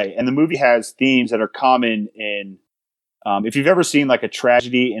a play, and the movie has themes that are common in, if you've ever seen like a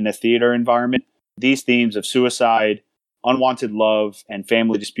tragedy in a theater environment, these themes of suicide, unwanted love, and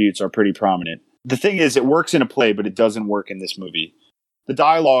family disputes are pretty prominent. The thing is, it works in a play, but it doesn't work in this movie. the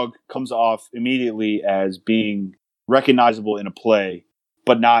dialogue comes off immediately as being recognizable in a play,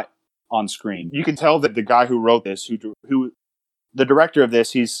 but not on screen. You can tell that the guy who wrote this, who the director of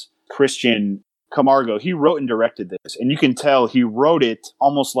this, he's Christian Camargo. He wrote and directed this, and you can tell he wrote it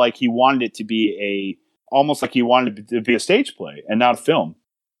almost like he wanted it to be a stage play and not a film.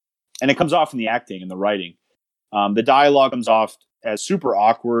 And it comes off in the acting and the writing. The dialogue comes off as super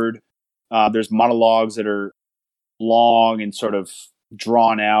awkward. There's monologues that are long and sort of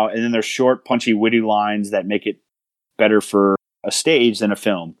drawn out, and then there's short, punchy, witty lines that make it better for a stage than a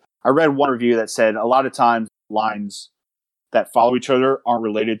film. I read one review that said a lot of times lines that follow each other aren't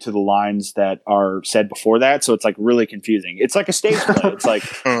related to the lines that are said before that, so it's like really confusing. It's like a stage play. It's like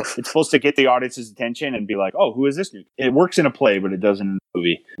it's supposed to get the audience's attention and be like, "Oh, who is this new?" It works in a play, but it doesn't in a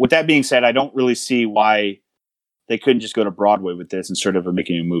movie. With that being said, I don't really see why they couldn't just go to Broadway with this instead of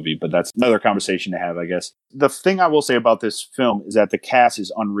making a movie, but that's another conversation to have, I guess. The thing I will say about this film is that the cast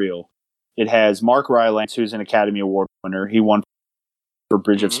is unreal. It has Mark Rylance, who's an Academy Award winner. He won for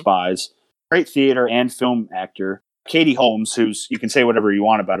Bridge of Spies. Great theater and film actor. Katie Holmes, who's, you can say whatever you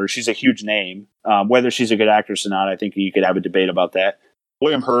want about her. She's a huge name. Whether she's a good actress or not, I think you could have a debate about that.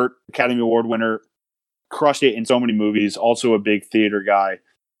 William Hurt, Academy Award winner, crushed it in so many movies, also a big theater guy.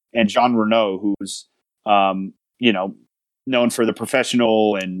 And Jean Reno, who's, known for The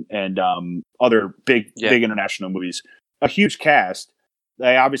Professional and other big international movies. A huge cast.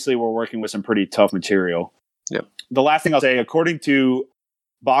 They obviously were working with some pretty tough material. Yep. The last thing I'll say, according to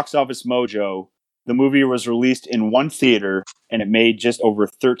Box Office Mojo, the movie was released in one theater and it made just over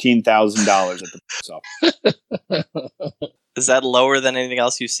 $13,000 at the box office. Is that lower than anything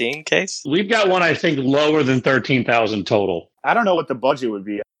else you've seen, Case? We've got one, I think, lower than 13,000 total. I don't know what the budget would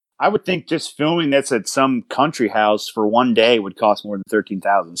be. I would think just filming this at some country house for one day would cost more than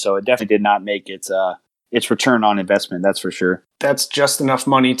 $13,000. So it definitely did not make its return on investment. That's for sure. That's just enough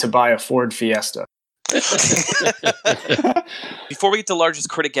money to buy a Ford Fiesta. Before we get to largest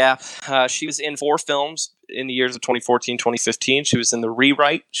critic gap, she was in 4 films in the years of 2014, 2015. She was in The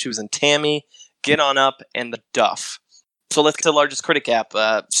Rewrite, she was in Tammy, Get On Up, and The Duff. So let's get to largest critic gap.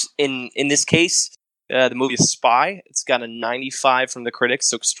 In this case, the movie is Spy. It's got a 95 from the critics,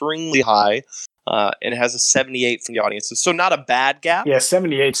 so extremely high, and it has a 78 from the audiences. So not a bad gap. Yeah,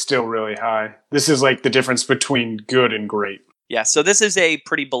 78 is still really high. This is like the difference between good and great. Yeah, so this is a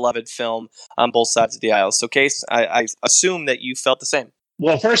pretty beloved film on both sides of the aisle. So, Case, I assume that you felt the same.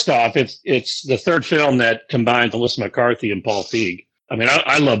 Well, first off, it's the third film that combines Melissa McCarthy and Paul Feig. I mean,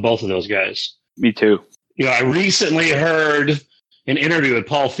 I love both of those guys. Me too. I recently heard an interview with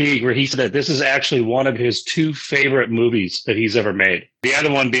Paul Feig where he said that this is actually one of his 2 favorite movies that he's ever made. The other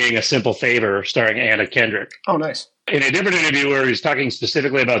one being A Simple Favor, starring Anna Kendrick. Oh, nice. In a different interview where he was talking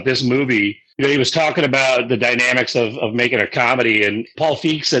specifically about this movie, he was talking about the dynamics of making a comedy. And Paul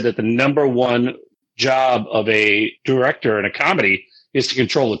Feig said that the number one job of a director in a comedy is to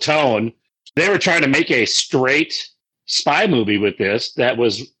control the tone. They were trying to make a straight spy movie with this that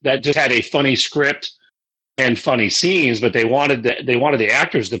just had a funny script and funny scenes, but they wanted the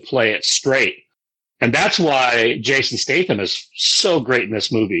actors to play it straight. And that's why Jason Statham is so great in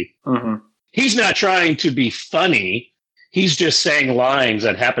this movie. Mm-hmm. He's not trying to be funny. He's just saying lines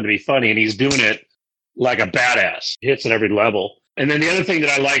that happen to be funny, and he's doing it like a badass. He hits at every level. And then the other thing that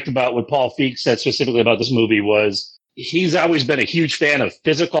I liked about what Paul Feig said specifically about this movie was he's always been a huge fan of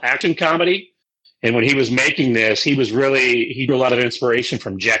physical action comedy. And when he was making this, he drew a lot of inspiration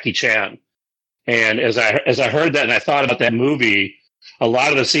from Jackie Chan. And as I heard that and I thought about that movie, a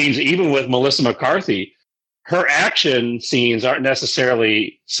lot of the scenes, even with Melissa McCarthy, her action scenes aren't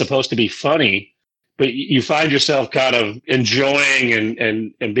necessarily supposed to be funny, but you find yourself kind of enjoying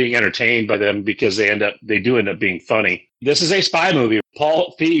and being entertained by them because they do end up being funny. This is a spy movie.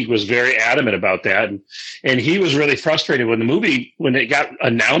 Paul Feig was very adamant about that. And he was really frustrated when it got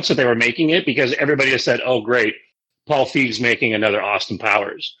announced that they were making it, because everybody has said, oh, great, Paul Feig's making another Austin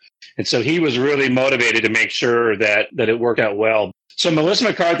Powers. And so he was really motivated to make sure that it worked out well. So Melissa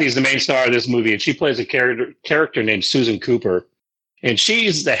McCarthy is the main star of this movie, and she plays a character named Susan Cooper. And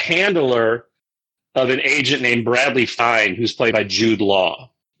she's the handler of an agent named Bradley Fine, who's played by Jude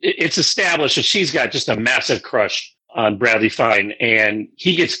Law. It's established that she's got just a massive crush on Bradley Fine, and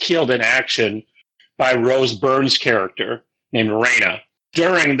he gets killed in action by Rose Byrne's character named Raina.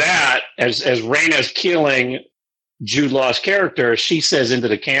 During that, as Raina's killing Jude Law's character, she says into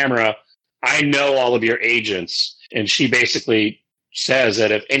the camera, I know all of your agents. And she basically says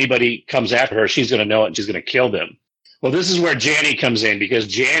that if anybody comes after her, she's going to know it and she's going to kill them. Well, this is where Janney comes in, because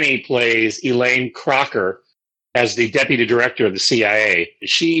Janney plays Elaine Crocker as the deputy director of the CIA.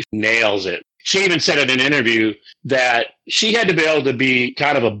 She nails it. She even said in an interview that she had to be able to be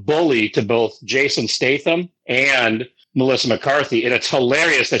kind of a bully to both Jason Statham and Melissa McCarthy. And it's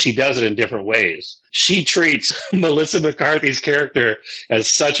hilarious that she does it in different ways. She treats Melissa McCarthy's character as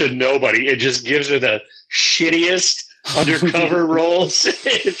such a nobody. It just gives her the shittiest undercover roles.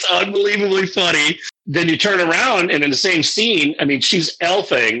 It's unbelievably funny. Then you turn around and in the same scene, I mean, she's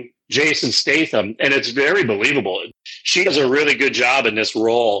elfing Jason Statham, and it's very believable. She does a really good job in this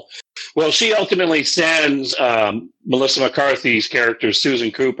role. Well, she ultimately sends Melissa McCarthy's character,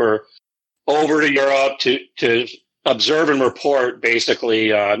 Susan Cooper, over to Europe to observe and report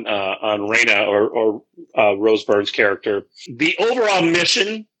basically on Raina or Rose Byrne's character. The overall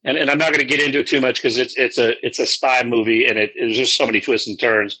mission, and I'm not going to get into it too much because it's a spy movie and there's just so many twists and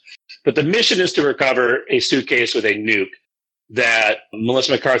turns. But the mission is to recover a suitcase with a nuke that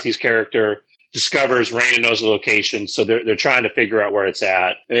Melissa McCarthy's character discovers. Raina knows the location, so they're trying to figure out where it's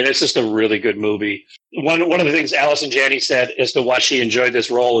at. I mean, it's just a really good movie. One of the things Allison Janney said as to why she enjoyed this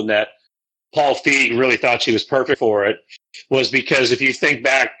role and that Paul Feig really thought she was perfect for it was because if you think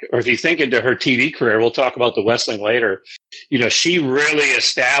back, or if you think into her TV career, we'll talk about The West Wing later, you know, she really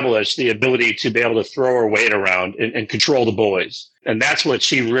established the ability to be able to throw her weight around and control the boys. And that's what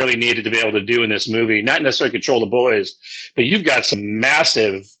she really needed to be able to do in this movie. Not necessarily control the boys, but you've got some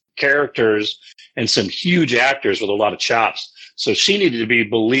massive characters and some huge actors with a lot of chops. So she needed to be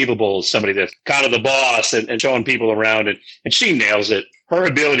believable as somebody that's kind of the boss and showing people around. And she nails it. Her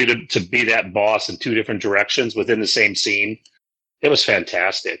ability to be that boss in two different directions within the same scene, it was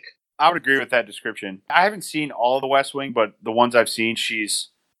fantastic. I would agree with that description. I haven't seen all of The West Wing, but the ones I've seen, she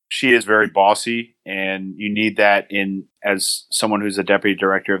is very bossy, and you need that in as someone who's a deputy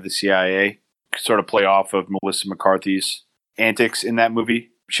director of the CIA, sort of play off of Melissa McCarthy's antics in that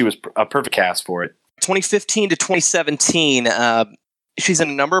movie. She was a perfect cast for it. 2015 to 2017, she's in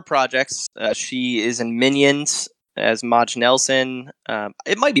a number of projects. She is in Minions as Madge Nelson.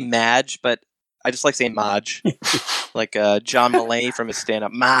 It might be Madge, but I just like saying Madge, like John Mulaney from his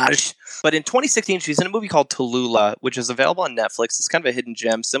stand-up, Madge. But in 2016, she's in a movie called Tallulah, which is available on Netflix. It's kind of a hidden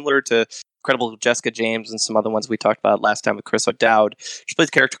gem, similar to Incredible Jessica James and some other ones we talked about last time with Chris O'Dowd. She plays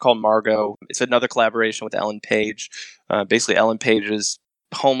a character called Margot. It's another collaboration with Ellen Page. Basically, Ellen Page is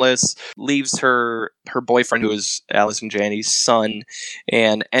homeless, leaves her boyfriend, who is Allison Janney's son,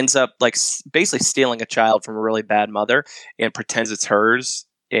 and ends up like basically stealing a child from a really bad mother and pretends it's hers,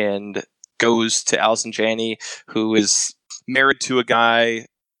 and goes to Allison Janney, who is married to a guy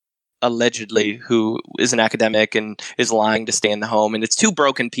allegedly who is an academic and is lying to stay in the home. And it's two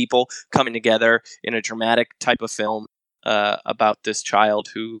broken people coming together in a dramatic type of film about this child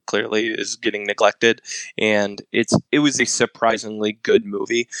who clearly is getting neglected. And it was a surprisingly good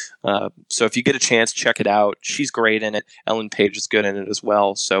movie. So if you get a chance, check it out. She's great in it. Ellen Page is good in it as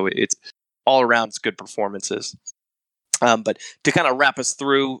well. So it's all around, it's good performances. But to kind of wrap us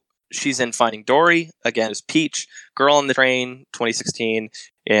through, she's in Finding Dory, again, as Peach, Girl on the Train, 2016,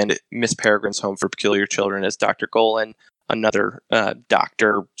 and Miss Peregrine's Home for Peculiar Children as Dr. Golan, another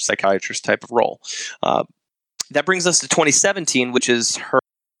doctor, psychiatrist type of role. That brings us to 2017, which is her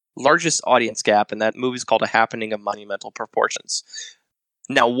largest audience gap, and that movie's called A Happening of Monumental Proportions.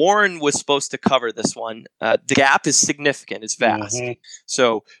 Now, Warren was supposed to cover this one. The gap is significant. It's vast. Mm-hmm.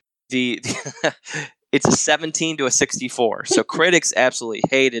 So the it's a 17 to a 64. So critics absolutely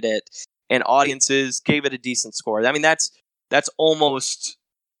hated it, and audiences gave it a decent score. I mean, that's almost,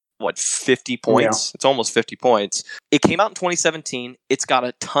 50 points? Yeah. It's almost 50 points. It came out in 2017. It's got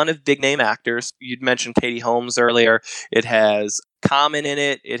a ton of big-name actors. You'd mentioned Katie Holmes earlier. It has Common in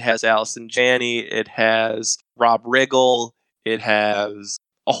it. It has Allison Janney. It has Rob Riggle. It has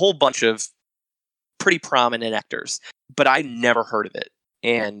a whole bunch of pretty prominent actors. But I never heard of it.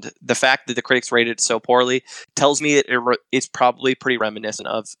 And the fact that the critics rated it so poorly tells me it's probably pretty reminiscent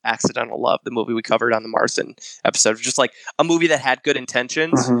of Accidental Love, the movie we covered on the Martian episode. Just like a movie that had good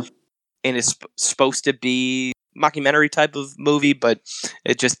intentions and is supposed to be mockumentary type of movie, but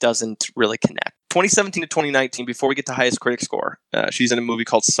it just doesn't really connect. 2017 to 2019, before we get to highest critic score, she's in a movie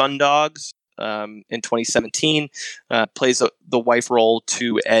called Sundogs in 2017, plays the wife role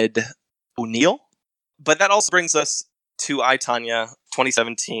to Ed O'Neill. But that also brings us to I, Tonya,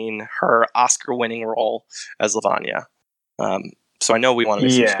 2017, her Oscar-winning role as Lavanya. So I know we want to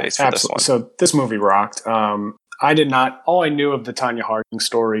make some space for this one. So this movie rocked. I did not. All I knew of the Tonya Harding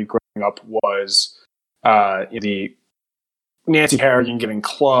story growing up was the Nancy Kerrigan getting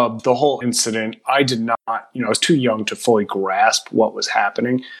clubbed, the whole incident. I did not. I was too young to fully grasp what was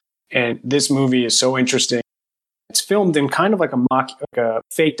happening. And this movie is so interesting. It's filmed in kind of like a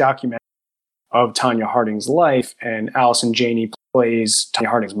fake documentary of Tonya Harding's life, and Allison Janney plays Tonya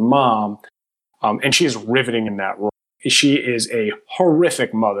Harding's mom. And she is riveting in that role. She is a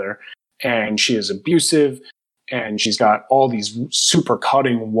horrific mother, and she is abusive, and she's got all these super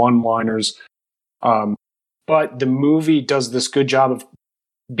cutting one-liners. But the movie does this good job of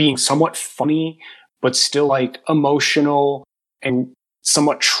being somewhat funny, but still like emotional and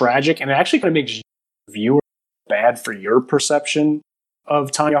somewhat tragic. And it actually kind of makes the viewer bad for your perception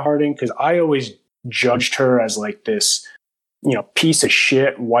of Tonya Harding, because I always judged her as like this, piece of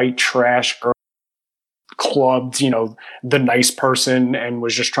shit, white trash girl, clubbed, the nice person, and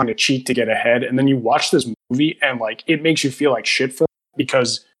was just trying to cheat to get ahead. And then you watch this movie and like it makes you feel like shit for her,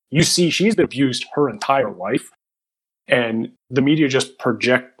 because you see she's been abused her entire life, and the media just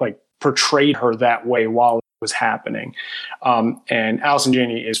portrayed her that way while it was happening. And Allison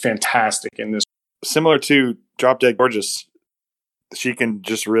Janney is fantastic in this. Similar to Drop Dead Gorgeous, she can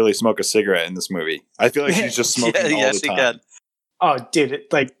just really smoke a cigarette in this movie. I feel like she's just smoking all the time. Can. Oh, did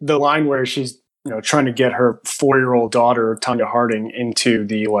it like the line where she's trying to get her 4-year-old daughter Tonya Harding into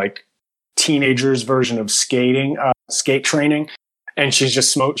the like teenagers version of skate training, and she's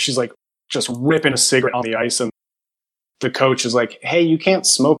just she's like just ripping a cigarette on the ice, and the coach is like, "Hey, you can't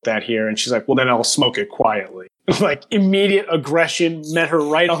smoke that here," and she's like, "Well, then I'll smoke it quietly." Like immediate aggression met her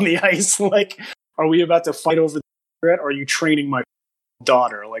right on the ice. Like, are we about to fight over the cigarette? Or are you training my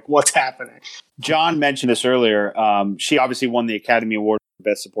daughter? Like, what's happening? John mentioned this earlier. She obviously won the Academy Award for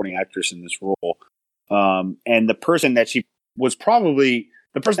Best Supporting Actress in this role. And the person that was probably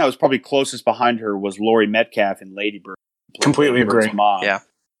closest behind her was Laurie Metcalf in Lady Bird. Completely agree. Mom. Yeah.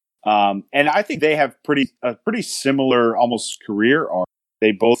 And I think they have a pretty similar almost career arc.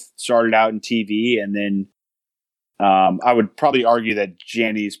 They both started out in TV, and then I would probably argue that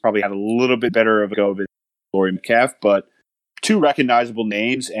Janney's probably had a little bit better of a go than Laurie Metcalf, but two recognizable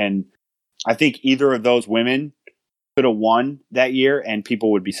names, and I think either of those women could have won that year, and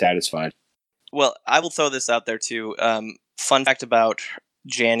people would be satisfied. Well, I will throw this out there too. Fun fact about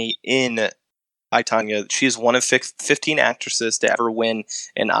Janney in I, Tonya: she is one of 15 actresses to ever win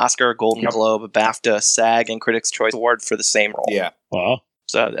an Oscar, a Golden Globe, a BAFTA, a SAG, and Critics' Choice Award for the same role. Yeah. Wow.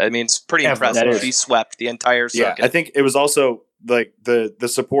 So, I mean, it's pretty impressive. She swept the entire circuit. Yeah, I think it was also like the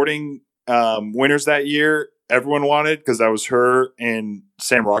supporting winners that year everyone wanted, because that was her and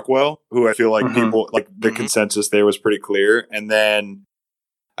Sam Rockwell, who I feel like people, like the consensus there was pretty clear. And then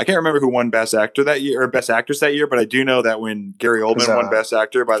I can't remember who won Best Actor that year or Best Actress that year, but I do know that when Gary Oldman won Best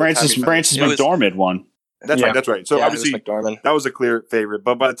Actor, Frances McDormand won. That's right. That's right. So obviously that was a clear favorite.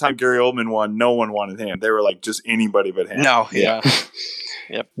 But by the time Gary Oldman won, no one wanted him. They were like just anybody but him. No. Yeah.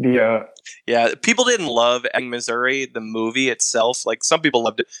 Yep. Yeah. People didn't love Ebbing, Missouri, the movie itself. Like, some people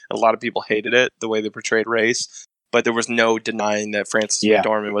loved it. A lot of people hated it, the way they portrayed race. But there was no denying that Frances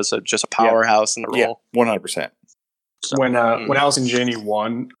McDormand was just a powerhouse in the role. 100%. So, when Allison Janney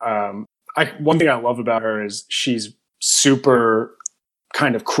won, one thing I love about her is she's super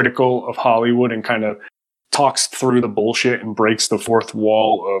kind of critical of Hollywood and kind of talks through the bullshit and breaks the fourth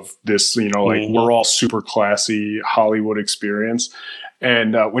wall of this, like we're all super classy Hollywood experience.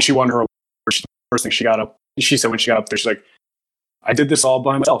 And when she won her award, the first thing she said when she got up there, she's like, "I did this all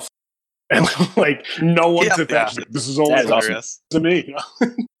by myself." And like, no one's attached. This is all to me.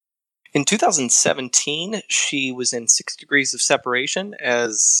 In 2017, she was in 6 Degrees of Separation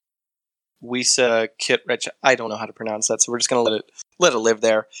as Wisa Kittredge. I don't know how to pronounce that, so we're just going to let it live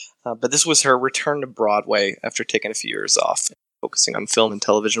there. But this was her return to Broadway after taking a few years off, focusing on film and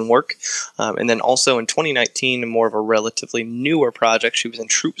television work. And then also in 2019, more of a relatively newer project, she was in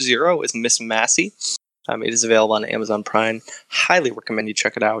Troop Zero as Miss Massey. It is available on Amazon Prime. Highly recommend you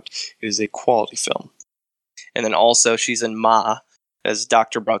check it out. It is a quality film. And then also she's in Ma as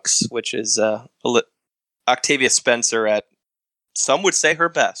Dr. Brooks, which is Octavia Spencer at, some would say, her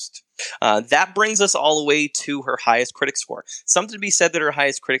best. That brings us all the way to her highest critic score. Something to be said that her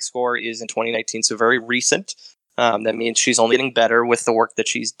highest critic score is in 2019, so very recent. That means she's only getting better with the work that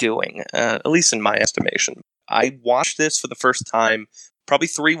she's doing, at least in my estimation. I watched this for the first time probably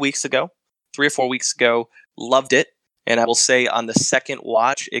 3 or 4 weeks ago, loved it, and I will say on the second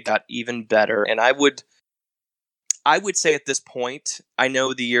watch, it got even better. And I would say at this point, I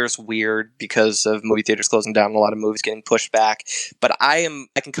know the year's weird because of movie theaters closing down and a lot of movies getting pushed back, but I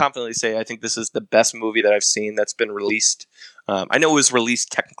can confidently say I think this is the best movie that I've seen that's been released. I know it was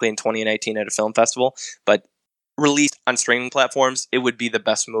released technically in 2019 at a film festival, but released on streaming platforms, it would be the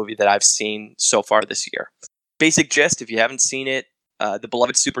best movie that I've seen so far this year. Basic gist, if you haven't seen it, the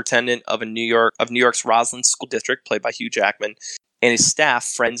beloved superintendent of New York's Roslyn School District, played by Hugh Jackman, and his staff,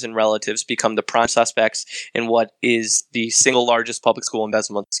 friends, and relatives become the prime suspects in what is the single largest public school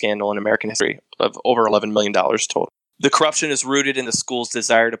embezzlement scandal in American history of over $11 million total. The corruption is rooted in the school's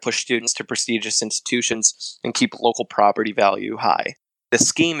desire to push students to prestigious institutions and keep local property value high. The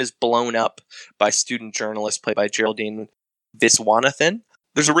scheme is blown up by student journalist played by Geraldine Viswanathan.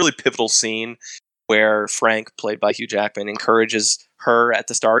 There's a really pivotal scene where Frank, played by Hugh Jackman, encourages her at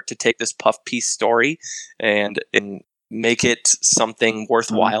the start to take this puff piece story and make it something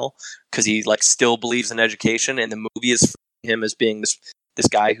worthwhile, because he like still believes in education, and the movie is him as being this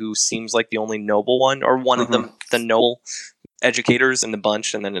guy who seems like the only noble one, or one of the noble educators in the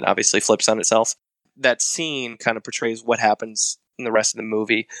bunch, and then it obviously flips on itself. That scene kind of portrays what happens in the rest of the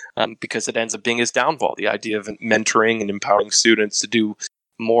movie, because it ends up being his downfall, the idea of mentoring and empowering students to do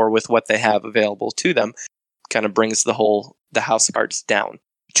more with what they have available to them kind of brings the house of cards down.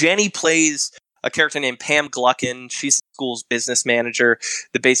 Janny plays a character named Pam Gluckin. She's the school's business manager.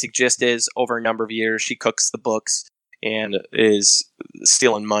 The basic gist is, over a number of years, she cooks the books and is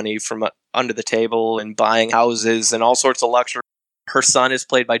stealing money from under the table and buying houses and all sorts of luxury. Her son is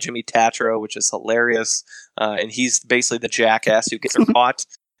played by Jimmy Tatro, which is hilarious. And he's basically the jackass who gets her caught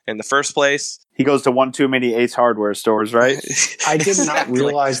in the first place. He goes to one too many Ace Hardware stores, right? I did not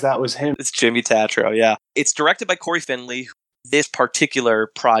realize that was him. It's Jimmy Tatro, yeah. It's directed by Corey Finley. This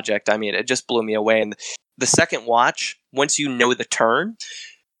particular project, I mean, it just blew me away. And the second watch, once you know the turn,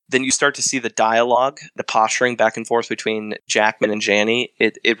 then you start to see the dialogue, the posturing back and forth between Jackman and Janny.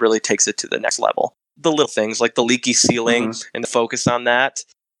 It really takes it to the next level. The little things like the leaky ceiling and the focus on that.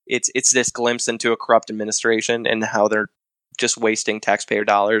 It's this glimpse into a corrupt administration and how they're just wasting taxpayer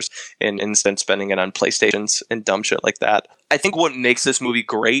dollars and instead spending it on PlayStations and dumb shit like that. I think what makes this movie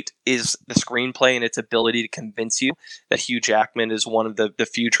great is the screenplay and its ability to convince you that Hugh Jackman is one of the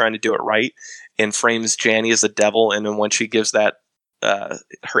few trying to do it right, and frames Janny as a devil. And then when she gives that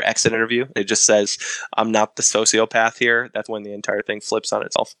her exit interview, it just says, "I'm not the sociopath here." That's when the entire thing flips on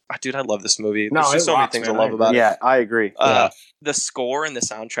itself. Dude, I love this movie. There's just so many things I love about it. Yeah, I agree. The score and the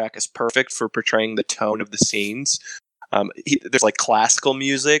soundtrack is perfect for portraying the tone of the scenes. There's like classical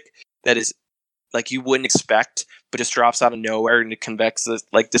music that is like you wouldn't expect, but just drops out of nowhere and it conveys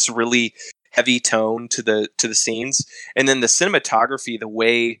this really heavy tone to the scenes. And then the cinematography, the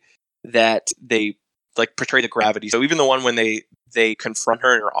way that they like portray the gravity. So even the one when they confront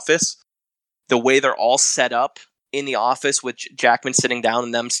her in her office, the way they're all set up in the office with Jackman sitting down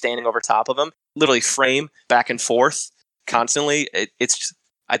and them standing over top of him, literally frame back and forth constantly.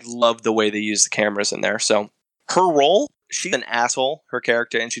 I love the way they use the cameras in there. So her role, she's an asshole, her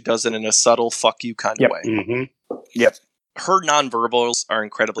character, and she does it in a subtle fuck you kind of way. Mm-hmm. Yep. Her nonverbals are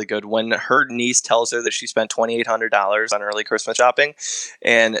incredibly good. When her niece tells her that she spent $2,800 on early Christmas shopping,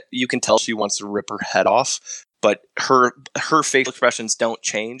 and you can tell she wants to rip her head off, but her facial expressions don't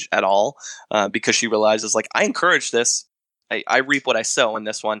change at all, because she realizes, like, I encourage this. I reap what I sow in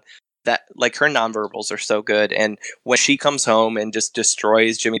this one. That, like, her nonverbals are so good. And when she comes home and just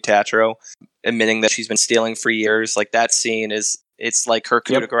destroys Jimmy Tatro, admitting that she's been stealing for years, like, that scene it's like her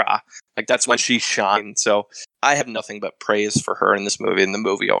coup de grace. Like, that's when she shines. So I have nothing but praise for her in this movie and the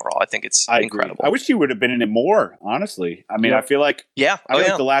movie overall. I think it's incredible. I wish she would have been in it more, honestly. I mean, I feel like I feel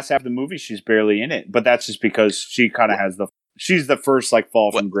like the last half of the movie she's barely in it, but that's just because she kind of has she's the first like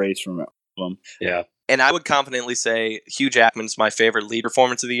fall from grace from them. Yeah. And I would confidently say Hugh Jackman's my favorite lead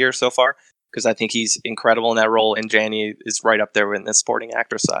performance of the year so far, because I think he's incredible in that role, and Janny is right up there in the supporting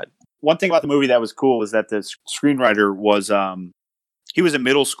actor side. One thing about the movie that was cool was that the screenwriter was he was in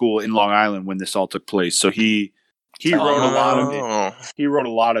middle school in Long Island when this all took place, so he wrote a lot of it. He wrote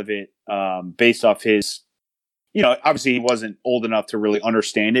a lot of it based off his, obviously he wasn't old enough to really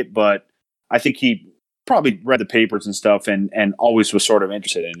understand it, but I think he probably read the papers and stuff and always was sort of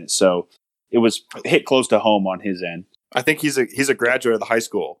interested in it. So it was hit close to home on his end. I think he's a graduate of the high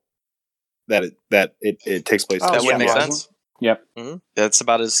school that it takes place. That would make sense. Yep. Mm-hmm. That's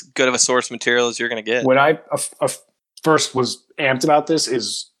about as good of a source material as you're going to get. When I first was amped about this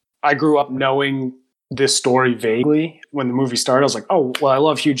is I grew up knowing this story vaguely. When the movie started, I was like, oh, well, I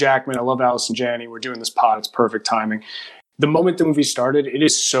love Hugh Jackman. I love Allison Janney. We're doing this pod. It's perfect timing. The moment the movie started, it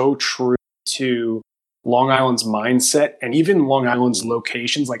is so true to Long Island's mindset and even Long Island's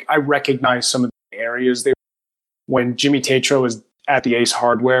locations. Like, I recognize some of the areas there. When Jimmy Tatro is at the Ace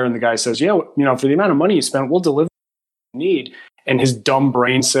Hardware and the guy says, yeah, for the amount of money you spent, we'll deliver what you need. And his dumb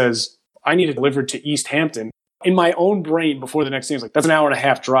brain says, I need it delivered to East Hampton. In my own brain, before the next scene, I was like, that's an hour and a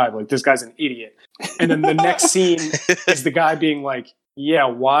half drive. Like, this guy's an idiot. And then the next scene is the guy being like, yeah,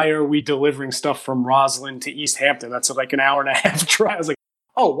 why are we delivering stuff from Roslyn to East Hampton? That's like an hour and a half drive. I was like,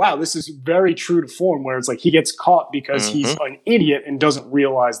 oh, wow, this is very true to form, where it's like he gets caught because he's an idiot and doesn't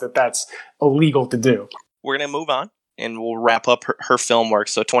realize that that's illegal to do. We're going to move on, and we'll wrap up her film work.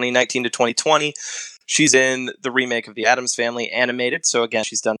 So 2019 to 2020, She's in the remake of The Addams Family animated. So again,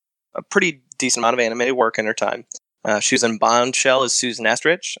 she's done a pretty decent amount of animated work in her time. She was in Bombshell as Susan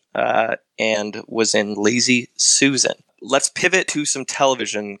Estridge and was in Lazy Susan. Let's pivot to some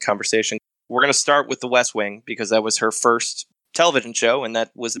television conversation. We're going to start with The West Wing because that was her first television show, and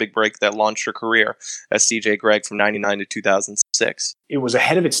that was the big break that launched her career as CJ Gregg from 99 to 2006. It was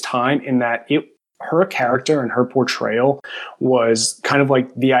ahead of its time in that her character and her portrayal was kind of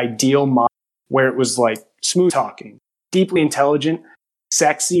like the ideal model, where it was like smooth talking, deeply intelligent,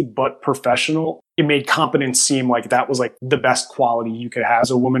 sexy, but professional. It made competence seem like that was like the best quality you could have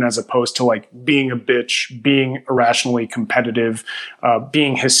as a woman, as opposed to like being a bitch, being irrationally competitive,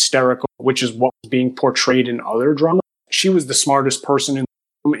 being hysterical, which is what was being portrayed in other drama. She was the smartest person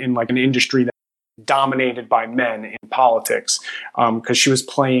in like an industry that was dominated by men in politics, because she was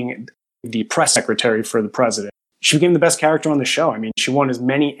playing the press secretary for the president. She became the best character on the show. I mean, she won as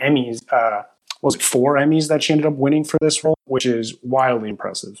many Emmys, was it 4 Emmys that she ended up winning for this role, which is wildly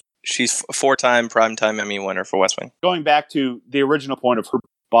impressive. She's a 4-time primetime Emmy winner for West Wing. Going back to the original point of her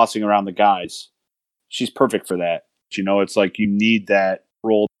bossing around the guys, she's perfect for that. You know, it's like you need that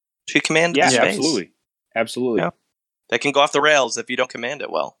role. She commanded Yeah, the space. absolutely. Absolutely. Yeah. They can go off the rails if you don't command it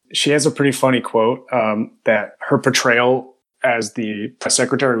well. She has a pretty funny quote that her portrayal as the press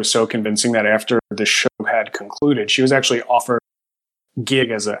secretary was so convincing that after the show had concluded, she was actually offered a gig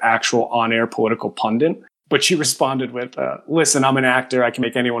as an actual on-air political pundit. But she responded with, listen, I'm an actor. I can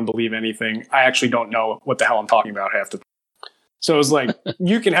make anyone believe anything. I actually don't know what the hell I'm talking about half the time. So it was like,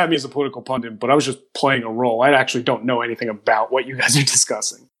 you can have me as a political pundit, but I was just playing a role. I actually don't know anything about what you guys are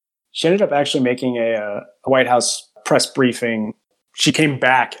discussing. She ended up actually making a White House press briefing. She came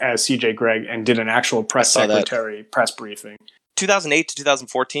back as CJ Gregg and did an actual press secretary press briefing. 2008 to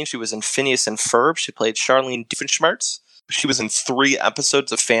 2014, she was in Phineas and Ferb. She played Charlene Doofenshmirtz. She was in 3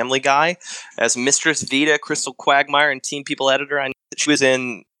 episodes of Family Guy as Mistress Vita, Crystal Quagmire, and Teen People editor. And she was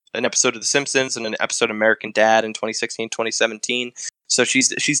in an episode of The Simpsons and an episode of American Dad in 2016, 2017. So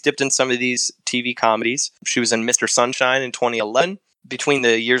she's dipped in some of these TV comedies. She was in Mr. Sunshine in 2011. Between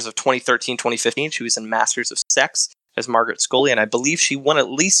the years of 2013 2015, she was in Masters of Sex as Margaret Scully, and I believe she won at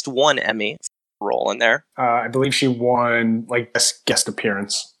least 1 Emmy role in there. I believe she won like best guest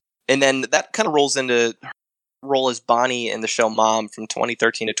appearance. And then that kind of rolls into her role as Bonnie in the show Mom from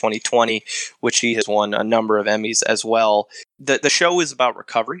 2013 to 2020, which she has won a number of Emmys as well. The show is about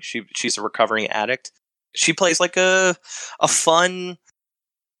recovery. She's a recovering addict. She plays like a fun,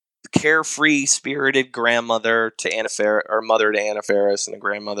 carefree, spirited grandmother to Anna Faris, or mother to Anna Faris, and a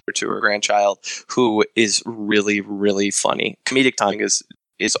grandmother to her grandchild, who is really, really funny. Comedic timing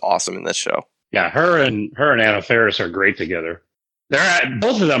is awesome in this show. Yeah, her and Anna Faris are great together.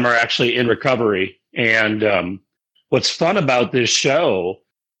 Both of them are actually in recovery. And what's fun about this show,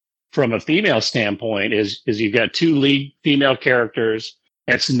 from a female standpoint, is you've got 2 lead female characters.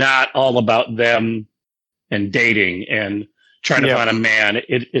 It's not all about them and dating and trying to find a man.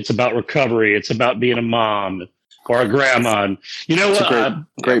 It's about recovery. It's about being a mom or a grandma. And you know what?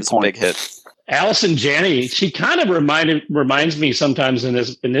 Great point. Big hit. Allison Janney, she kind of reminds me sometimes in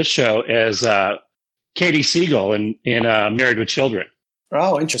this show as Katie Siegel in Married with Children.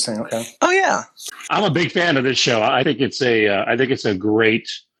 Oh, interesting. Okay. Oh yeah, I'm a big fan of this show. I think it's a great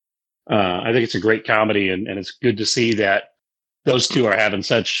comedy, and it's good to see that those 2 are having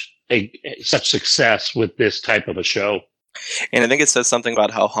such success with this type of a show. and I think it says something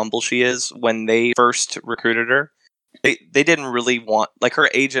about how humble she is. When they first recruited her, they didn't really want, like, her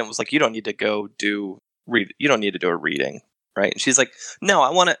agent was like, you don't need to go do a reading, right? And she's like, no,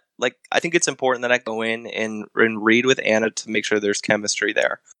 I think it's important that I go in and read with Anna to make sure there's chemistry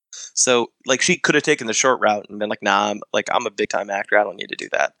there. So, like, she could have taken the short route and been like, nah, I'm a big time actor. I don't need to do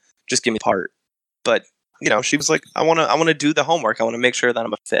that. Just give me part. But, she was like, I want to do the homework. I want to make sure that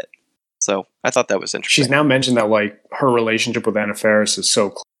I'm a fit. So I thought that was interesting. She's now mentioned that like her relationship with Anna Faris is so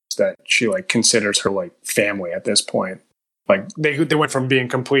close that she like considers her like family at this point. Like they went from being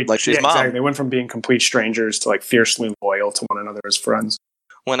complete, like she's mom. Exactly. They went from being complete strangers to like fiercely loyal to one another as friends.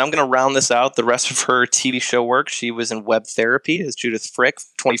 When I'm going to round this out, the rest of her TV show work, she was in Web Therapy as Judith Frick,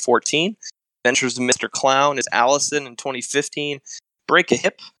 2014. Adventures of Mr. Clown as Allison in 2015. Break a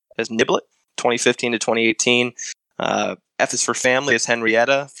Hip as Niblet, 2015 to 2018. F is for Family as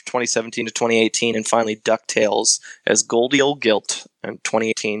Henrietta, 2017 to 2018. And finally, DuckTales as Goldie Old Gilt in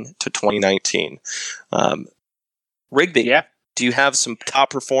 2018 to 2019. Rigby, Yeah. do you have some top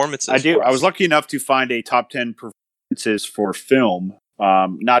performances? I do. I was lucky enough to find a top 10 performances for film,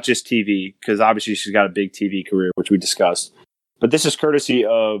 not just TV, because obviously she's got a big TV career, which we discussed. But this is courtesy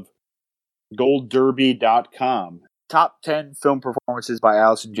of GoldDerby.com. Top 10 film performances by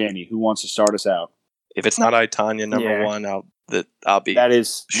Allison Janney. Who wants to start us out? If it's not I, Tanya, number Yeah. one, I'll be. That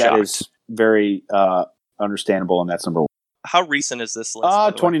is shocked. very understandable, and that's number one. How recent is this list? by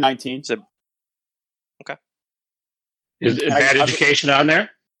the way? 2019. Is it- okay. Is Bad Education on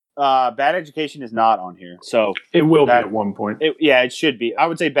there? Bad Education is not on here, so It will be That- at one point. it should be. I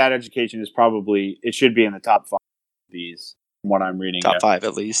would say Bad Education is probably it should be in the top 5 of these. From what I'm reading, Top yeah. 5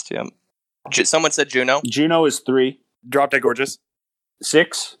 at least. Yeah. Someone said Juno. Juno is 3, Drop Dead Gorgeous.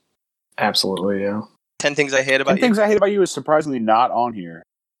 6. Absolutely, yeah. 10 Things I Hate About And You. Things I Hate About You is surprisingly not on here.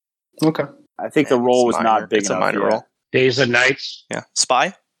 Okay. I think the Yeah, role it's was minor. not big It's enough. a minor yeah. role. Days and Nights. Yeah.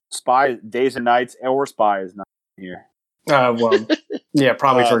 Spy. Spy, Days and Nights, or Spy is not here. Well, yeah,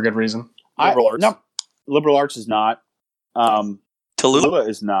 probably for a good reason. Liberal Arts. No, Liberal Arts is not. Tallulah. Tallulah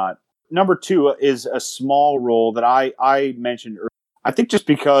is not. Number 2 is a small role that I mentioned earlier. I think just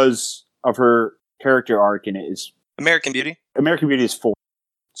because of her character arc in it is American Beauty. American Beauty is 4.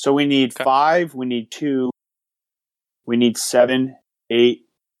 So we need Okay. 5, we need 2, we need 7, 8,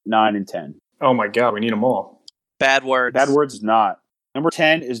 9, and 10. Oh my god, we need them all. Bad Words. Bad Words is not. Number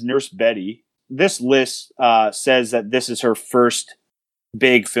 10 is Nurse Betty. This list says that this is her first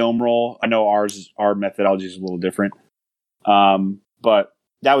big film role. I know our methodology is a little different. But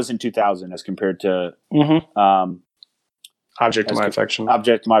that was in 2000 as compared to Object of That's My good. Affection.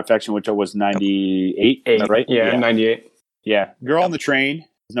 Object of My Affection, which was 98. Is that right? Yeah, 98. Yeah. Girl on the Train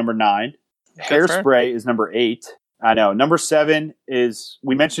is number 9. Good for her. Hairspray is number 8. I know. Number 7 is,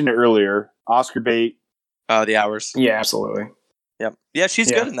 we mentioned it earlier, Oscar bait. The Hours. Yeah, absolutely. Yep. Yeah, she's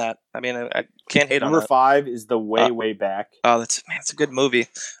Yeah. good in that. I mean, I can't hate on Number that. 5 is The Way Back. Oh, it's a good movie.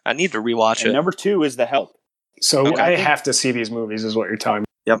 I need to rewatch And it. number 2 is The Help. So Okay. I have to see these movies, is what you're telling me.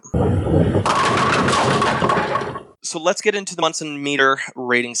 Yep. So let's get into the Munson meter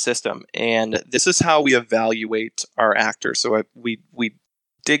rating system, and this is how we evaluate our actors. So we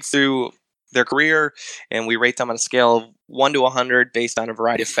dig through their career and we rate them on a scale of 1 to 100 based on a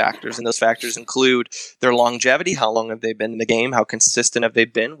variety of factors, and those factors include their longevity, how long have they been in the game, how consistent have they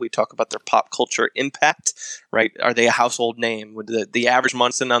been. We talk about their pop culture impact, right? Are they a household name? Would the average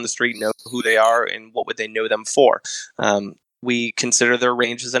Munson on the street know who they are, and what would they know them for? We consider their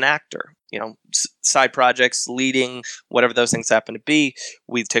range as an actor. You know, side projects, leading, whatever those things happen to be.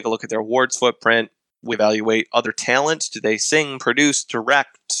 We take a look at their awards footprint. We evaluate other talent. Do they sing, produce,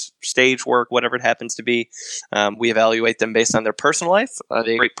 direct, stage work, whatever it happens to be? We evaluate them based on their personal life. Are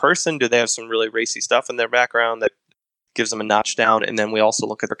they a great person? Do they have some really racy stuff in their background that gives them a notch down? And then we also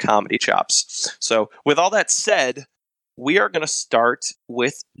look at their comedy chops. So with all that said, we are going to start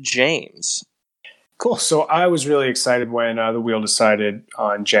with James. Cool. So I was really excited when the wheel decided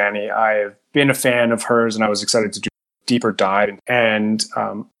on Janny. I have been a fan of hers, and I was excited to do a deeper dive. And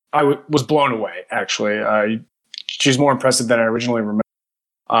I was blown away, actually. She's more impressive than I originally remember.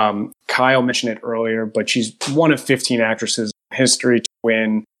 Kyle mentioned it earlier, but she's one of 15 actresses in history to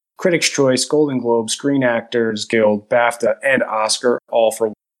win Critics' Choice, Golden Globe, Screen Actors Guild, BAFTA, and Oscar, all for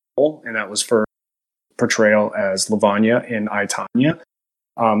one role, and that was for portrayal as Lavanya in I, Tanya.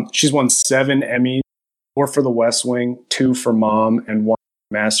 She's won 7 Emmys, 4 for The West Wing, 2 for Mom, and 1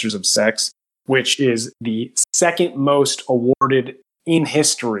 for Masters of Sex, which is the second most awarded in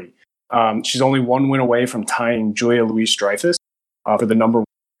history. She's only 1 win away from tying Julia Louis-Dreyfus for the number 1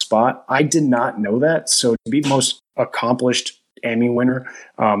 spot. I did not know that, so to be the most accomplished Emmy winner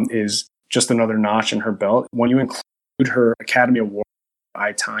is just another notch in her belt. When you include her Academy Award,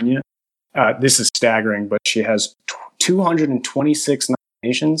 I, Tanya, this is staggering, but she has 226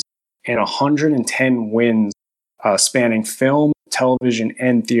 nominations and 110 wins spanning film, television,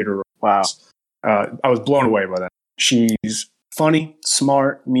 and theater. Wow. I was blown away by that. She's funny,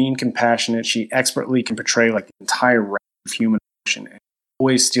 smart, mean, compassionate. She expertly can portray like the entire range of human emotion and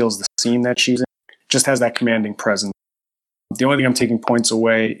always steals the scene that she's in. Just has that commanding presence. The only thing I'm taking points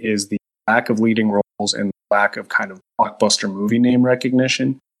away is the lack of leading roles and lack of kind of blockbuster movie name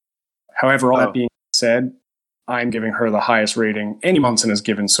recognition. However, all that being said, I'm giving her the highest rating any Munson has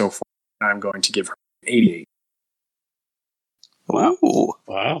given so far. I'm going to give her 88. Wow.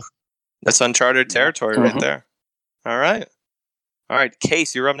 Wow. That's uncharted territory right Mhm. there. All right. All right.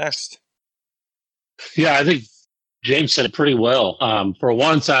 Case, you're up next. Yeah, I think James said it pretty well. For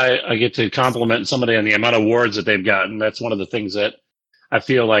once, I get to compliment somebody on the amount of awards that they've gotten. That's one of the things that I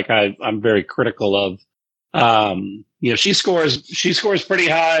feel like I'm very critical of. She scores pretty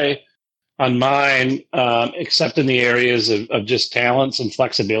high on mine, except in the areas of just talents and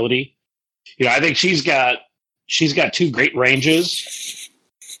flexibility. I think she's got 2 great ranges.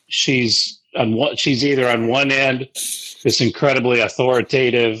 She's either on one end this incredibly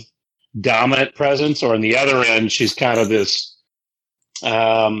authoritative, dominant presence, or on the other end she's kind of this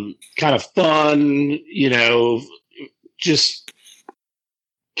kind of fun, just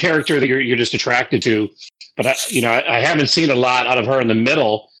character that you're just attracted to. But I haven't seen a lot out of her in the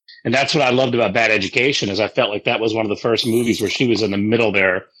middle, and that's what I loved about Bad Education. Is I felt like that was one of the first movies where she was in the middle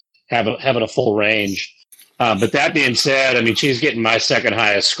there, having a full range. But that being said, I mean, she's getting my second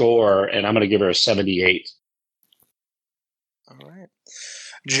highest score, and I'm going to give her a 78. All right,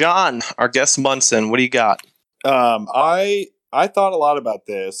 John, our guest Munson, what do you got? I thought a lot about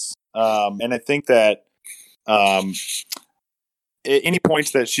this, and I think that any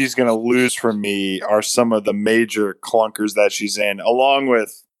points that she's going to lose from me are some of the major clunkers that she's in, along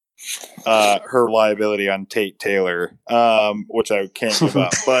with her liability on Tate Taylor, which I can't give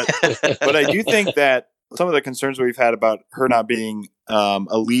up. But I do think that some of the concerns we've had about her not being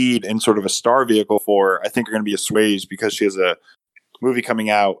a lead and sort of a star vehicle for, I think are going to be assuaged because she has a movie coming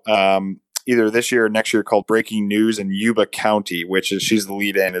out either this year or next year called Breaking News in Yuba County, which is she's the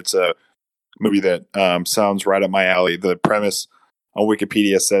lead in. It's a movie that sounds right up my alley. The premise on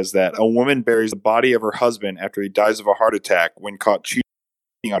Wikipedia says that a woman buries the body of her husband after he dies of a heart attack when caught cheating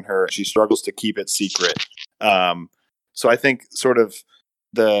on her. She struggles to keep it secret. So I think sort of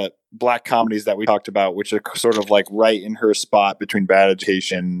the black comedies that we talked about, which are sort of like right in her spot between Bad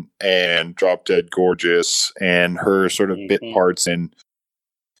Education and Drop Dead Gorgeous and her sort of bit parts in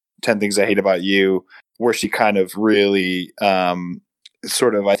 10 Things I Hate About You, where she kind of really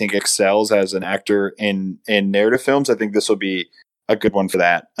sort of, I think, excels as an actor in narrative films. I think this will be a good one for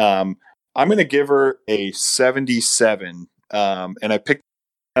that. I'm going to give her a 77. And I picked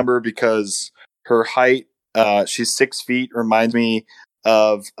the number because her height, she's 6 feet, reminds me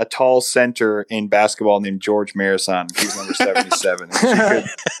of a tall center in basketball named George Marison. He's number 77.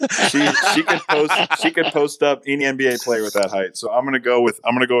 She could post up any NBA player with that height. So I'm gonna go with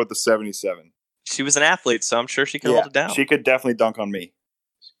the 77. She was an athlete, so I'm sure she can hold it down. She could definitely dunk on me.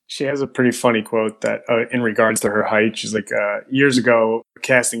 She has a pretty funny quote that in regards to her height, she's like, years ago, a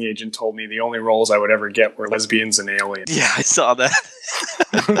casting agent told me the only roles I would ever get were lesbians and aliens. Yeah, I saw that.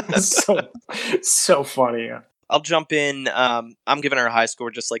 so funny. Yeah. I'll jump in. I'm giving her a high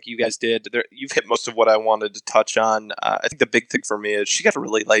score just like you guys did. You've hit most of what I wanted to touch on. I think the big thing for me is she got a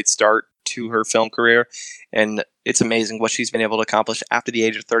really late start to her film career, and it's amazing what she's been able to accomplish after the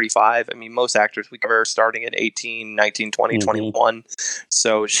age of 35. I mean, most actors we cover starting at 18, 19, 20, 21.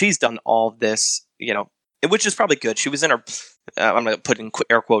 So she's done all of this, which is probably good. She was in her, I'm going to put in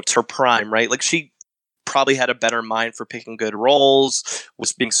air quotes, her prime, right? Like she probably had a better mind for picking good roles,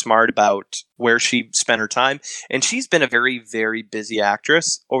 was being smart about where she spent her time. And she's been a very, very busy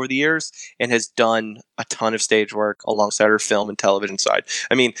actress over the years and has done a ton of stage work alongside her film and television side.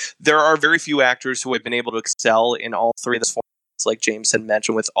 I mean, there are very few actors who have been able to excel in all three of the formats, like James had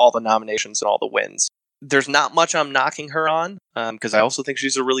mentioned, with all the nominations and all the wins. There's not much I'm knocking her on, because I also think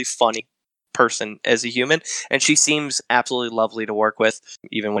she's a really funny person as a human, and she seems absolutely lovely to work with,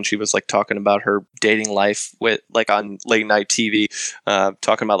 even when she was like talking about her dating life with like on late night TV,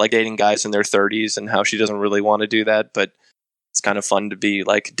 talking about like dating guys in their 30s and how she doesn't really want to do that, but it's kind of fun to be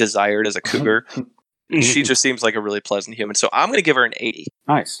like desired as a cougar. She just seems like a really pleasant human, so I'm going to give her an 80.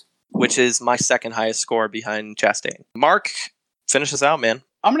 Nice. Which is my second highest score behind Chastain. Mark, finish us out, man.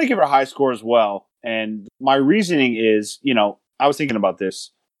 I'm going to give her a high score as well, and my reasoning is, I was thinking about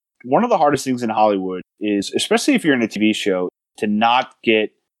this. One of the hardest things in Hollywood is, especially if you're in a TV show,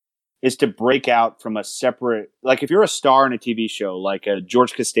 is to break out from a separate, like if you're a star in a TV show, like a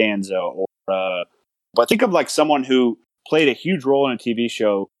George Costanza but think of like someone who played a huge role in a TV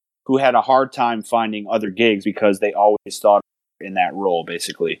show who had a hard time finding other gigs because they always thought in that role,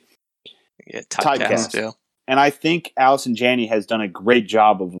 basically. Yeah, typecast, yeah. And I think Allison Janney has done a great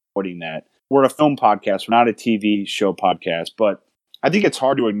job of avoiding that. We're a film podcast, we're not a TV show podcast, but I think it's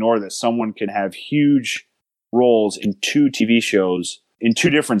hard to ignore that someone can have huge roles in 2 TV shows in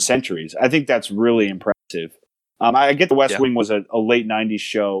 2 different centuries. I think that's really impressive. I get The West Wing was a late 90s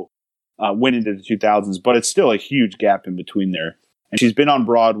show, went into the 2000s, but it's still a huge gap in between there. And she's been on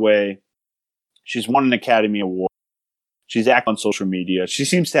Broadway. She's won an Academy Award. She's active on social media. She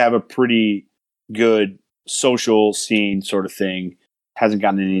seems to have a pretty good social scene sort of thing. Hasn't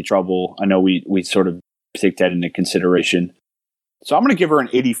gotten in any trouble. I know we sort of take that into consideration. So I'm going to give her an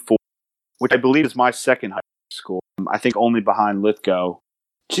 84, which I believe is my second high score. I think only behind Lithgow.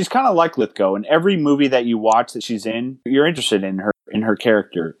 She's kind of like Lithgow. In every movie that you watch that she's in, you're interested in her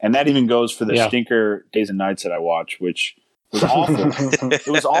character. And that even goes for the stinker Days and Nights that I watch, which was awful. It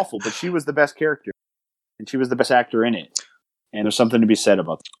was awful, but she was the best character. And she was the best actor in it. And there's something to be said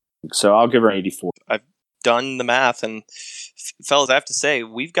about that. So I'll give her 84. I've done the math, and fellas, I have to say,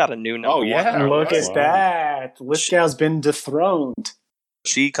 we've got a new number one. Look at that. Lithgow's been dethroned.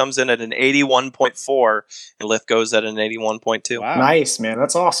 She comes in at an 81.4, and Lithgow's at an 81.2. Wow. Nice, man.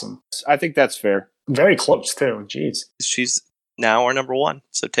 That's awesome. I think that's fair. Very close, too. Jeez. She's now our number one.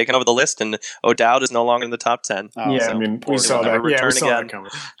 So taking over the list, and O'Dowd is no longer in the top 10. Oh, yeah, so I mean, we will saw never that. Yeah, we return saw again.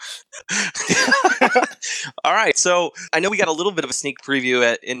 that coming. All right, so I know we got a little bit of a sneak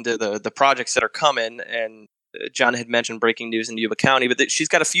preview into the projects that are coming, and John had mentioned breaking news in Yuba County, but she's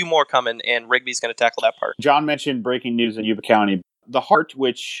got a few more coming, and Rigby's going to tackle that part. John mentioned breaking news in Yuba County. The Heart,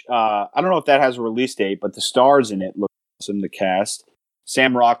 which I don't know if that has a release date, but the stars in it look awesome, the cast.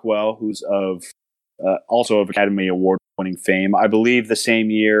 Sam Rockwell, who's also of Academy Award-winning fame, I believe the same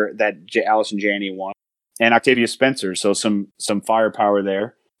year that Allison Janney won, and Octavia Spencer, so some firepower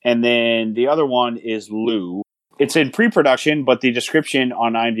there. And then the other one is Lou. It's in pre-production, but the description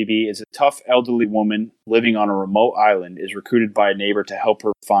on IMDb is a tough elderly woman living on a remote island is recruited by a neighbor to help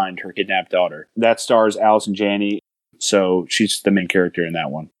her find her kidnapped daughter. That stars Allison Janney, so she's the main character in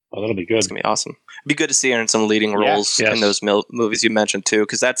that one. Oh, that'll be good. It's going to be awesome. It'd be good to see her in some leading roles yes. in those movies you mentioned, too,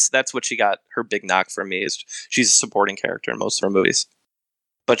 because that's what she got her big knock for me, is she's a supporting character in most of her movies.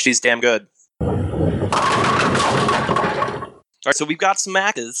 But she's damn good. All right, so we've got some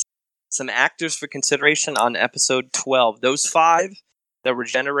actors for consideration on episode 12. Those 5 that were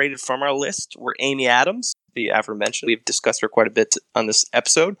generated from our list were Amy Adams, the aforementioned. We've discussed her quite a bit on this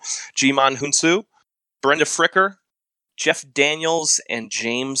episode. Jimon Hunsu, Brenda Fricker, Jeff Daniels, and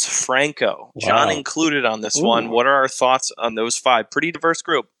James Franco. Wow. John included on this one. What are our thoughts on those 5? Pretty diverse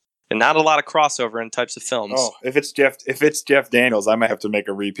group, and not a lot of crossover in types of films. Oh, if it's Jeff Daniels, I might have to make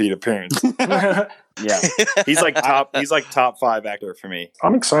a repeat appearance. Yeah, he's like top 5 actor for me.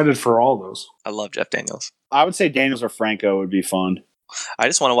 I'm excited for all those. I love Jeff Daniels. I would say Daniels or Franco would be fun. I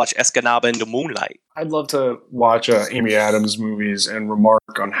just want to watch Escanaba in the Moonlight. I'd love to watch Amy Adams movies and remark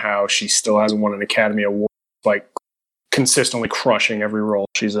on how she still hasn't won an Academy Award, like consistently crushing every role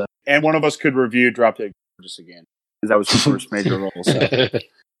she's in. And one of us could review Drop Dead Gorgeous again, because that was her first major role. So.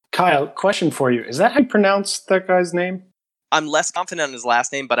 Kyle, question for you. Is that how you pronounce that guy's name? I'm less confident on his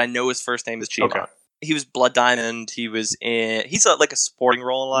last name, but I know his first name is Jimon. Okay. He was Blood Diamond. He was in. He's like a supporting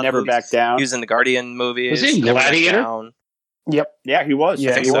role in a lot Never of movies. Back Down. He was in the Guardian movies. Was he in Never Back Gladiator? Down. Yep. Yeah, he was.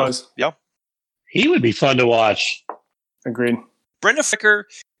 Yeah, I think he so. was. Yep. He would be fun to watch. Agreed. Brenda Fricker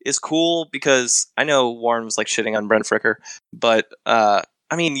is cool because I know Warren was like shitting on Brenda Fricker, but I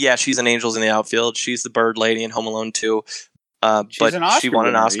mean, yeah, she's in Angels in the Outfield. She's the bird lady in Home Alone 2. But she won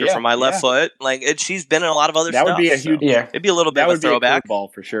an Oscar for My Left Foot. Like she's been in a lot of other stuff. That would be a huge. Yeah. It'd be a little bit That of a would be a throwback.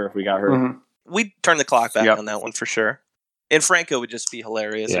 curveball for sure if we got her. Mm-hmm. We'd turn the clock back Yep. on that one for sure. And Franco would just be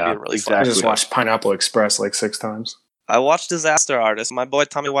hilarious. Yeah, It'd be really I fun. just watched Pineapple Express like 6 times. I watched Disaster Artist. My boy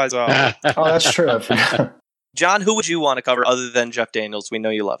Tommy Wiseau. Oh, that's true. I forgot. John, who would you want to cover other than Jeff Daniels? We know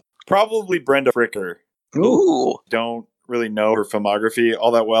you love. Probably Brenda Fricker. Ooh. Don't really know her filmography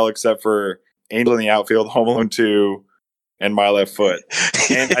all that well, except for Angel in the Outfield, Home Alone 2, and My Left Foot.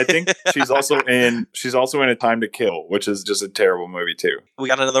 And I think she's also in A Time to Kill, which is just a terrible movie too. We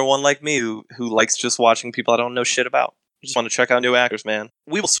got another one like me who likes just watching people I don't know shit about. Just want to check out new actors, man.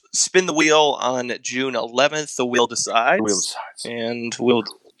 We will spin the wheel on June 11th. The wheel decides. The wheel decides. And the wheel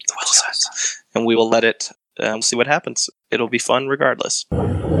decides. And we will let it. We'll see what happens. It'll be fun regardless. All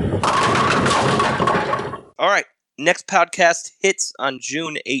right. Next podcast hits on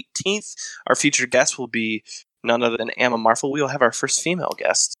June 18th. Our featured guest will be none other than Amma Marfel. We will have our first female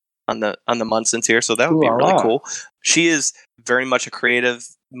guest on the Munsons here, so that would be really cool. She is very much a creative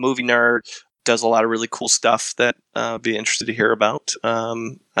movie nerd. Does a lot of really cool stuff that be interested to hear about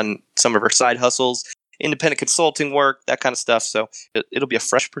on some of her side hustles, independent consulting work, that kind of stuff. So it'll be a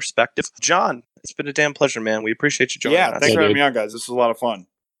fresh perspective. John, it's been a damn pleasure, man. We appreciate you joining us. Yeah, thanks for having me on, guys. This was a lot of fun.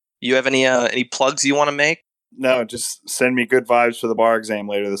 You have any plugs you want to make? No, just send me good vibes for the bar exam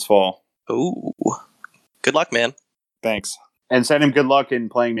later this fall. Ooh, good luck, man. Thanks. And send him good luck in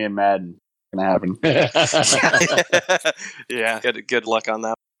playing me in Madden. Gonna happen. Yeah, good luck on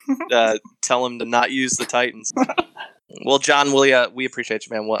that. Tell him to not use the Titans. Well, John, we appreciate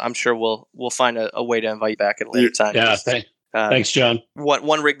you, man. Well, I'm sure we'll find a way to invite you back at a later time. Yeah, thanks, John.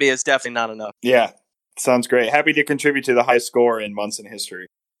 One Rigby is definitely not enough. Yeah, sounds great. Happy to contribute to the high score in Munson history.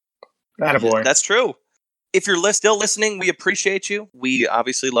 Attaboy. That's true. If you're still listening, we appreciate you. We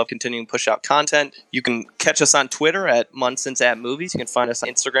obviously love continuing to push out content. You can catch us on Twitter at Munsons@Movies. You can find us on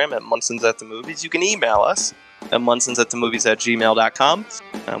Instagram at Munsons@the-Movies. You can email us at munsons@themovies@gmail.com.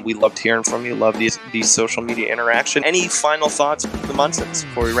 We loved hearing from you. Love these social media interaction. Any final thoughts for the Munsons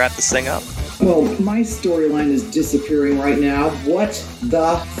before we wrap this thing up? Well, my storyline is disappearing right now. What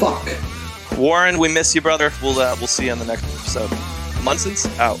the fuck? Warren, we miss you, brother. We'll see you on the next episode. Munsons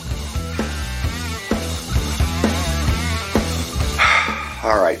out.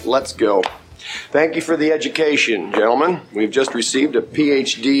 All right, let's go. Thank you for the education, gentlemen. We've just received a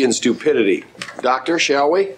PhD in stupidity. Doctor, shall we?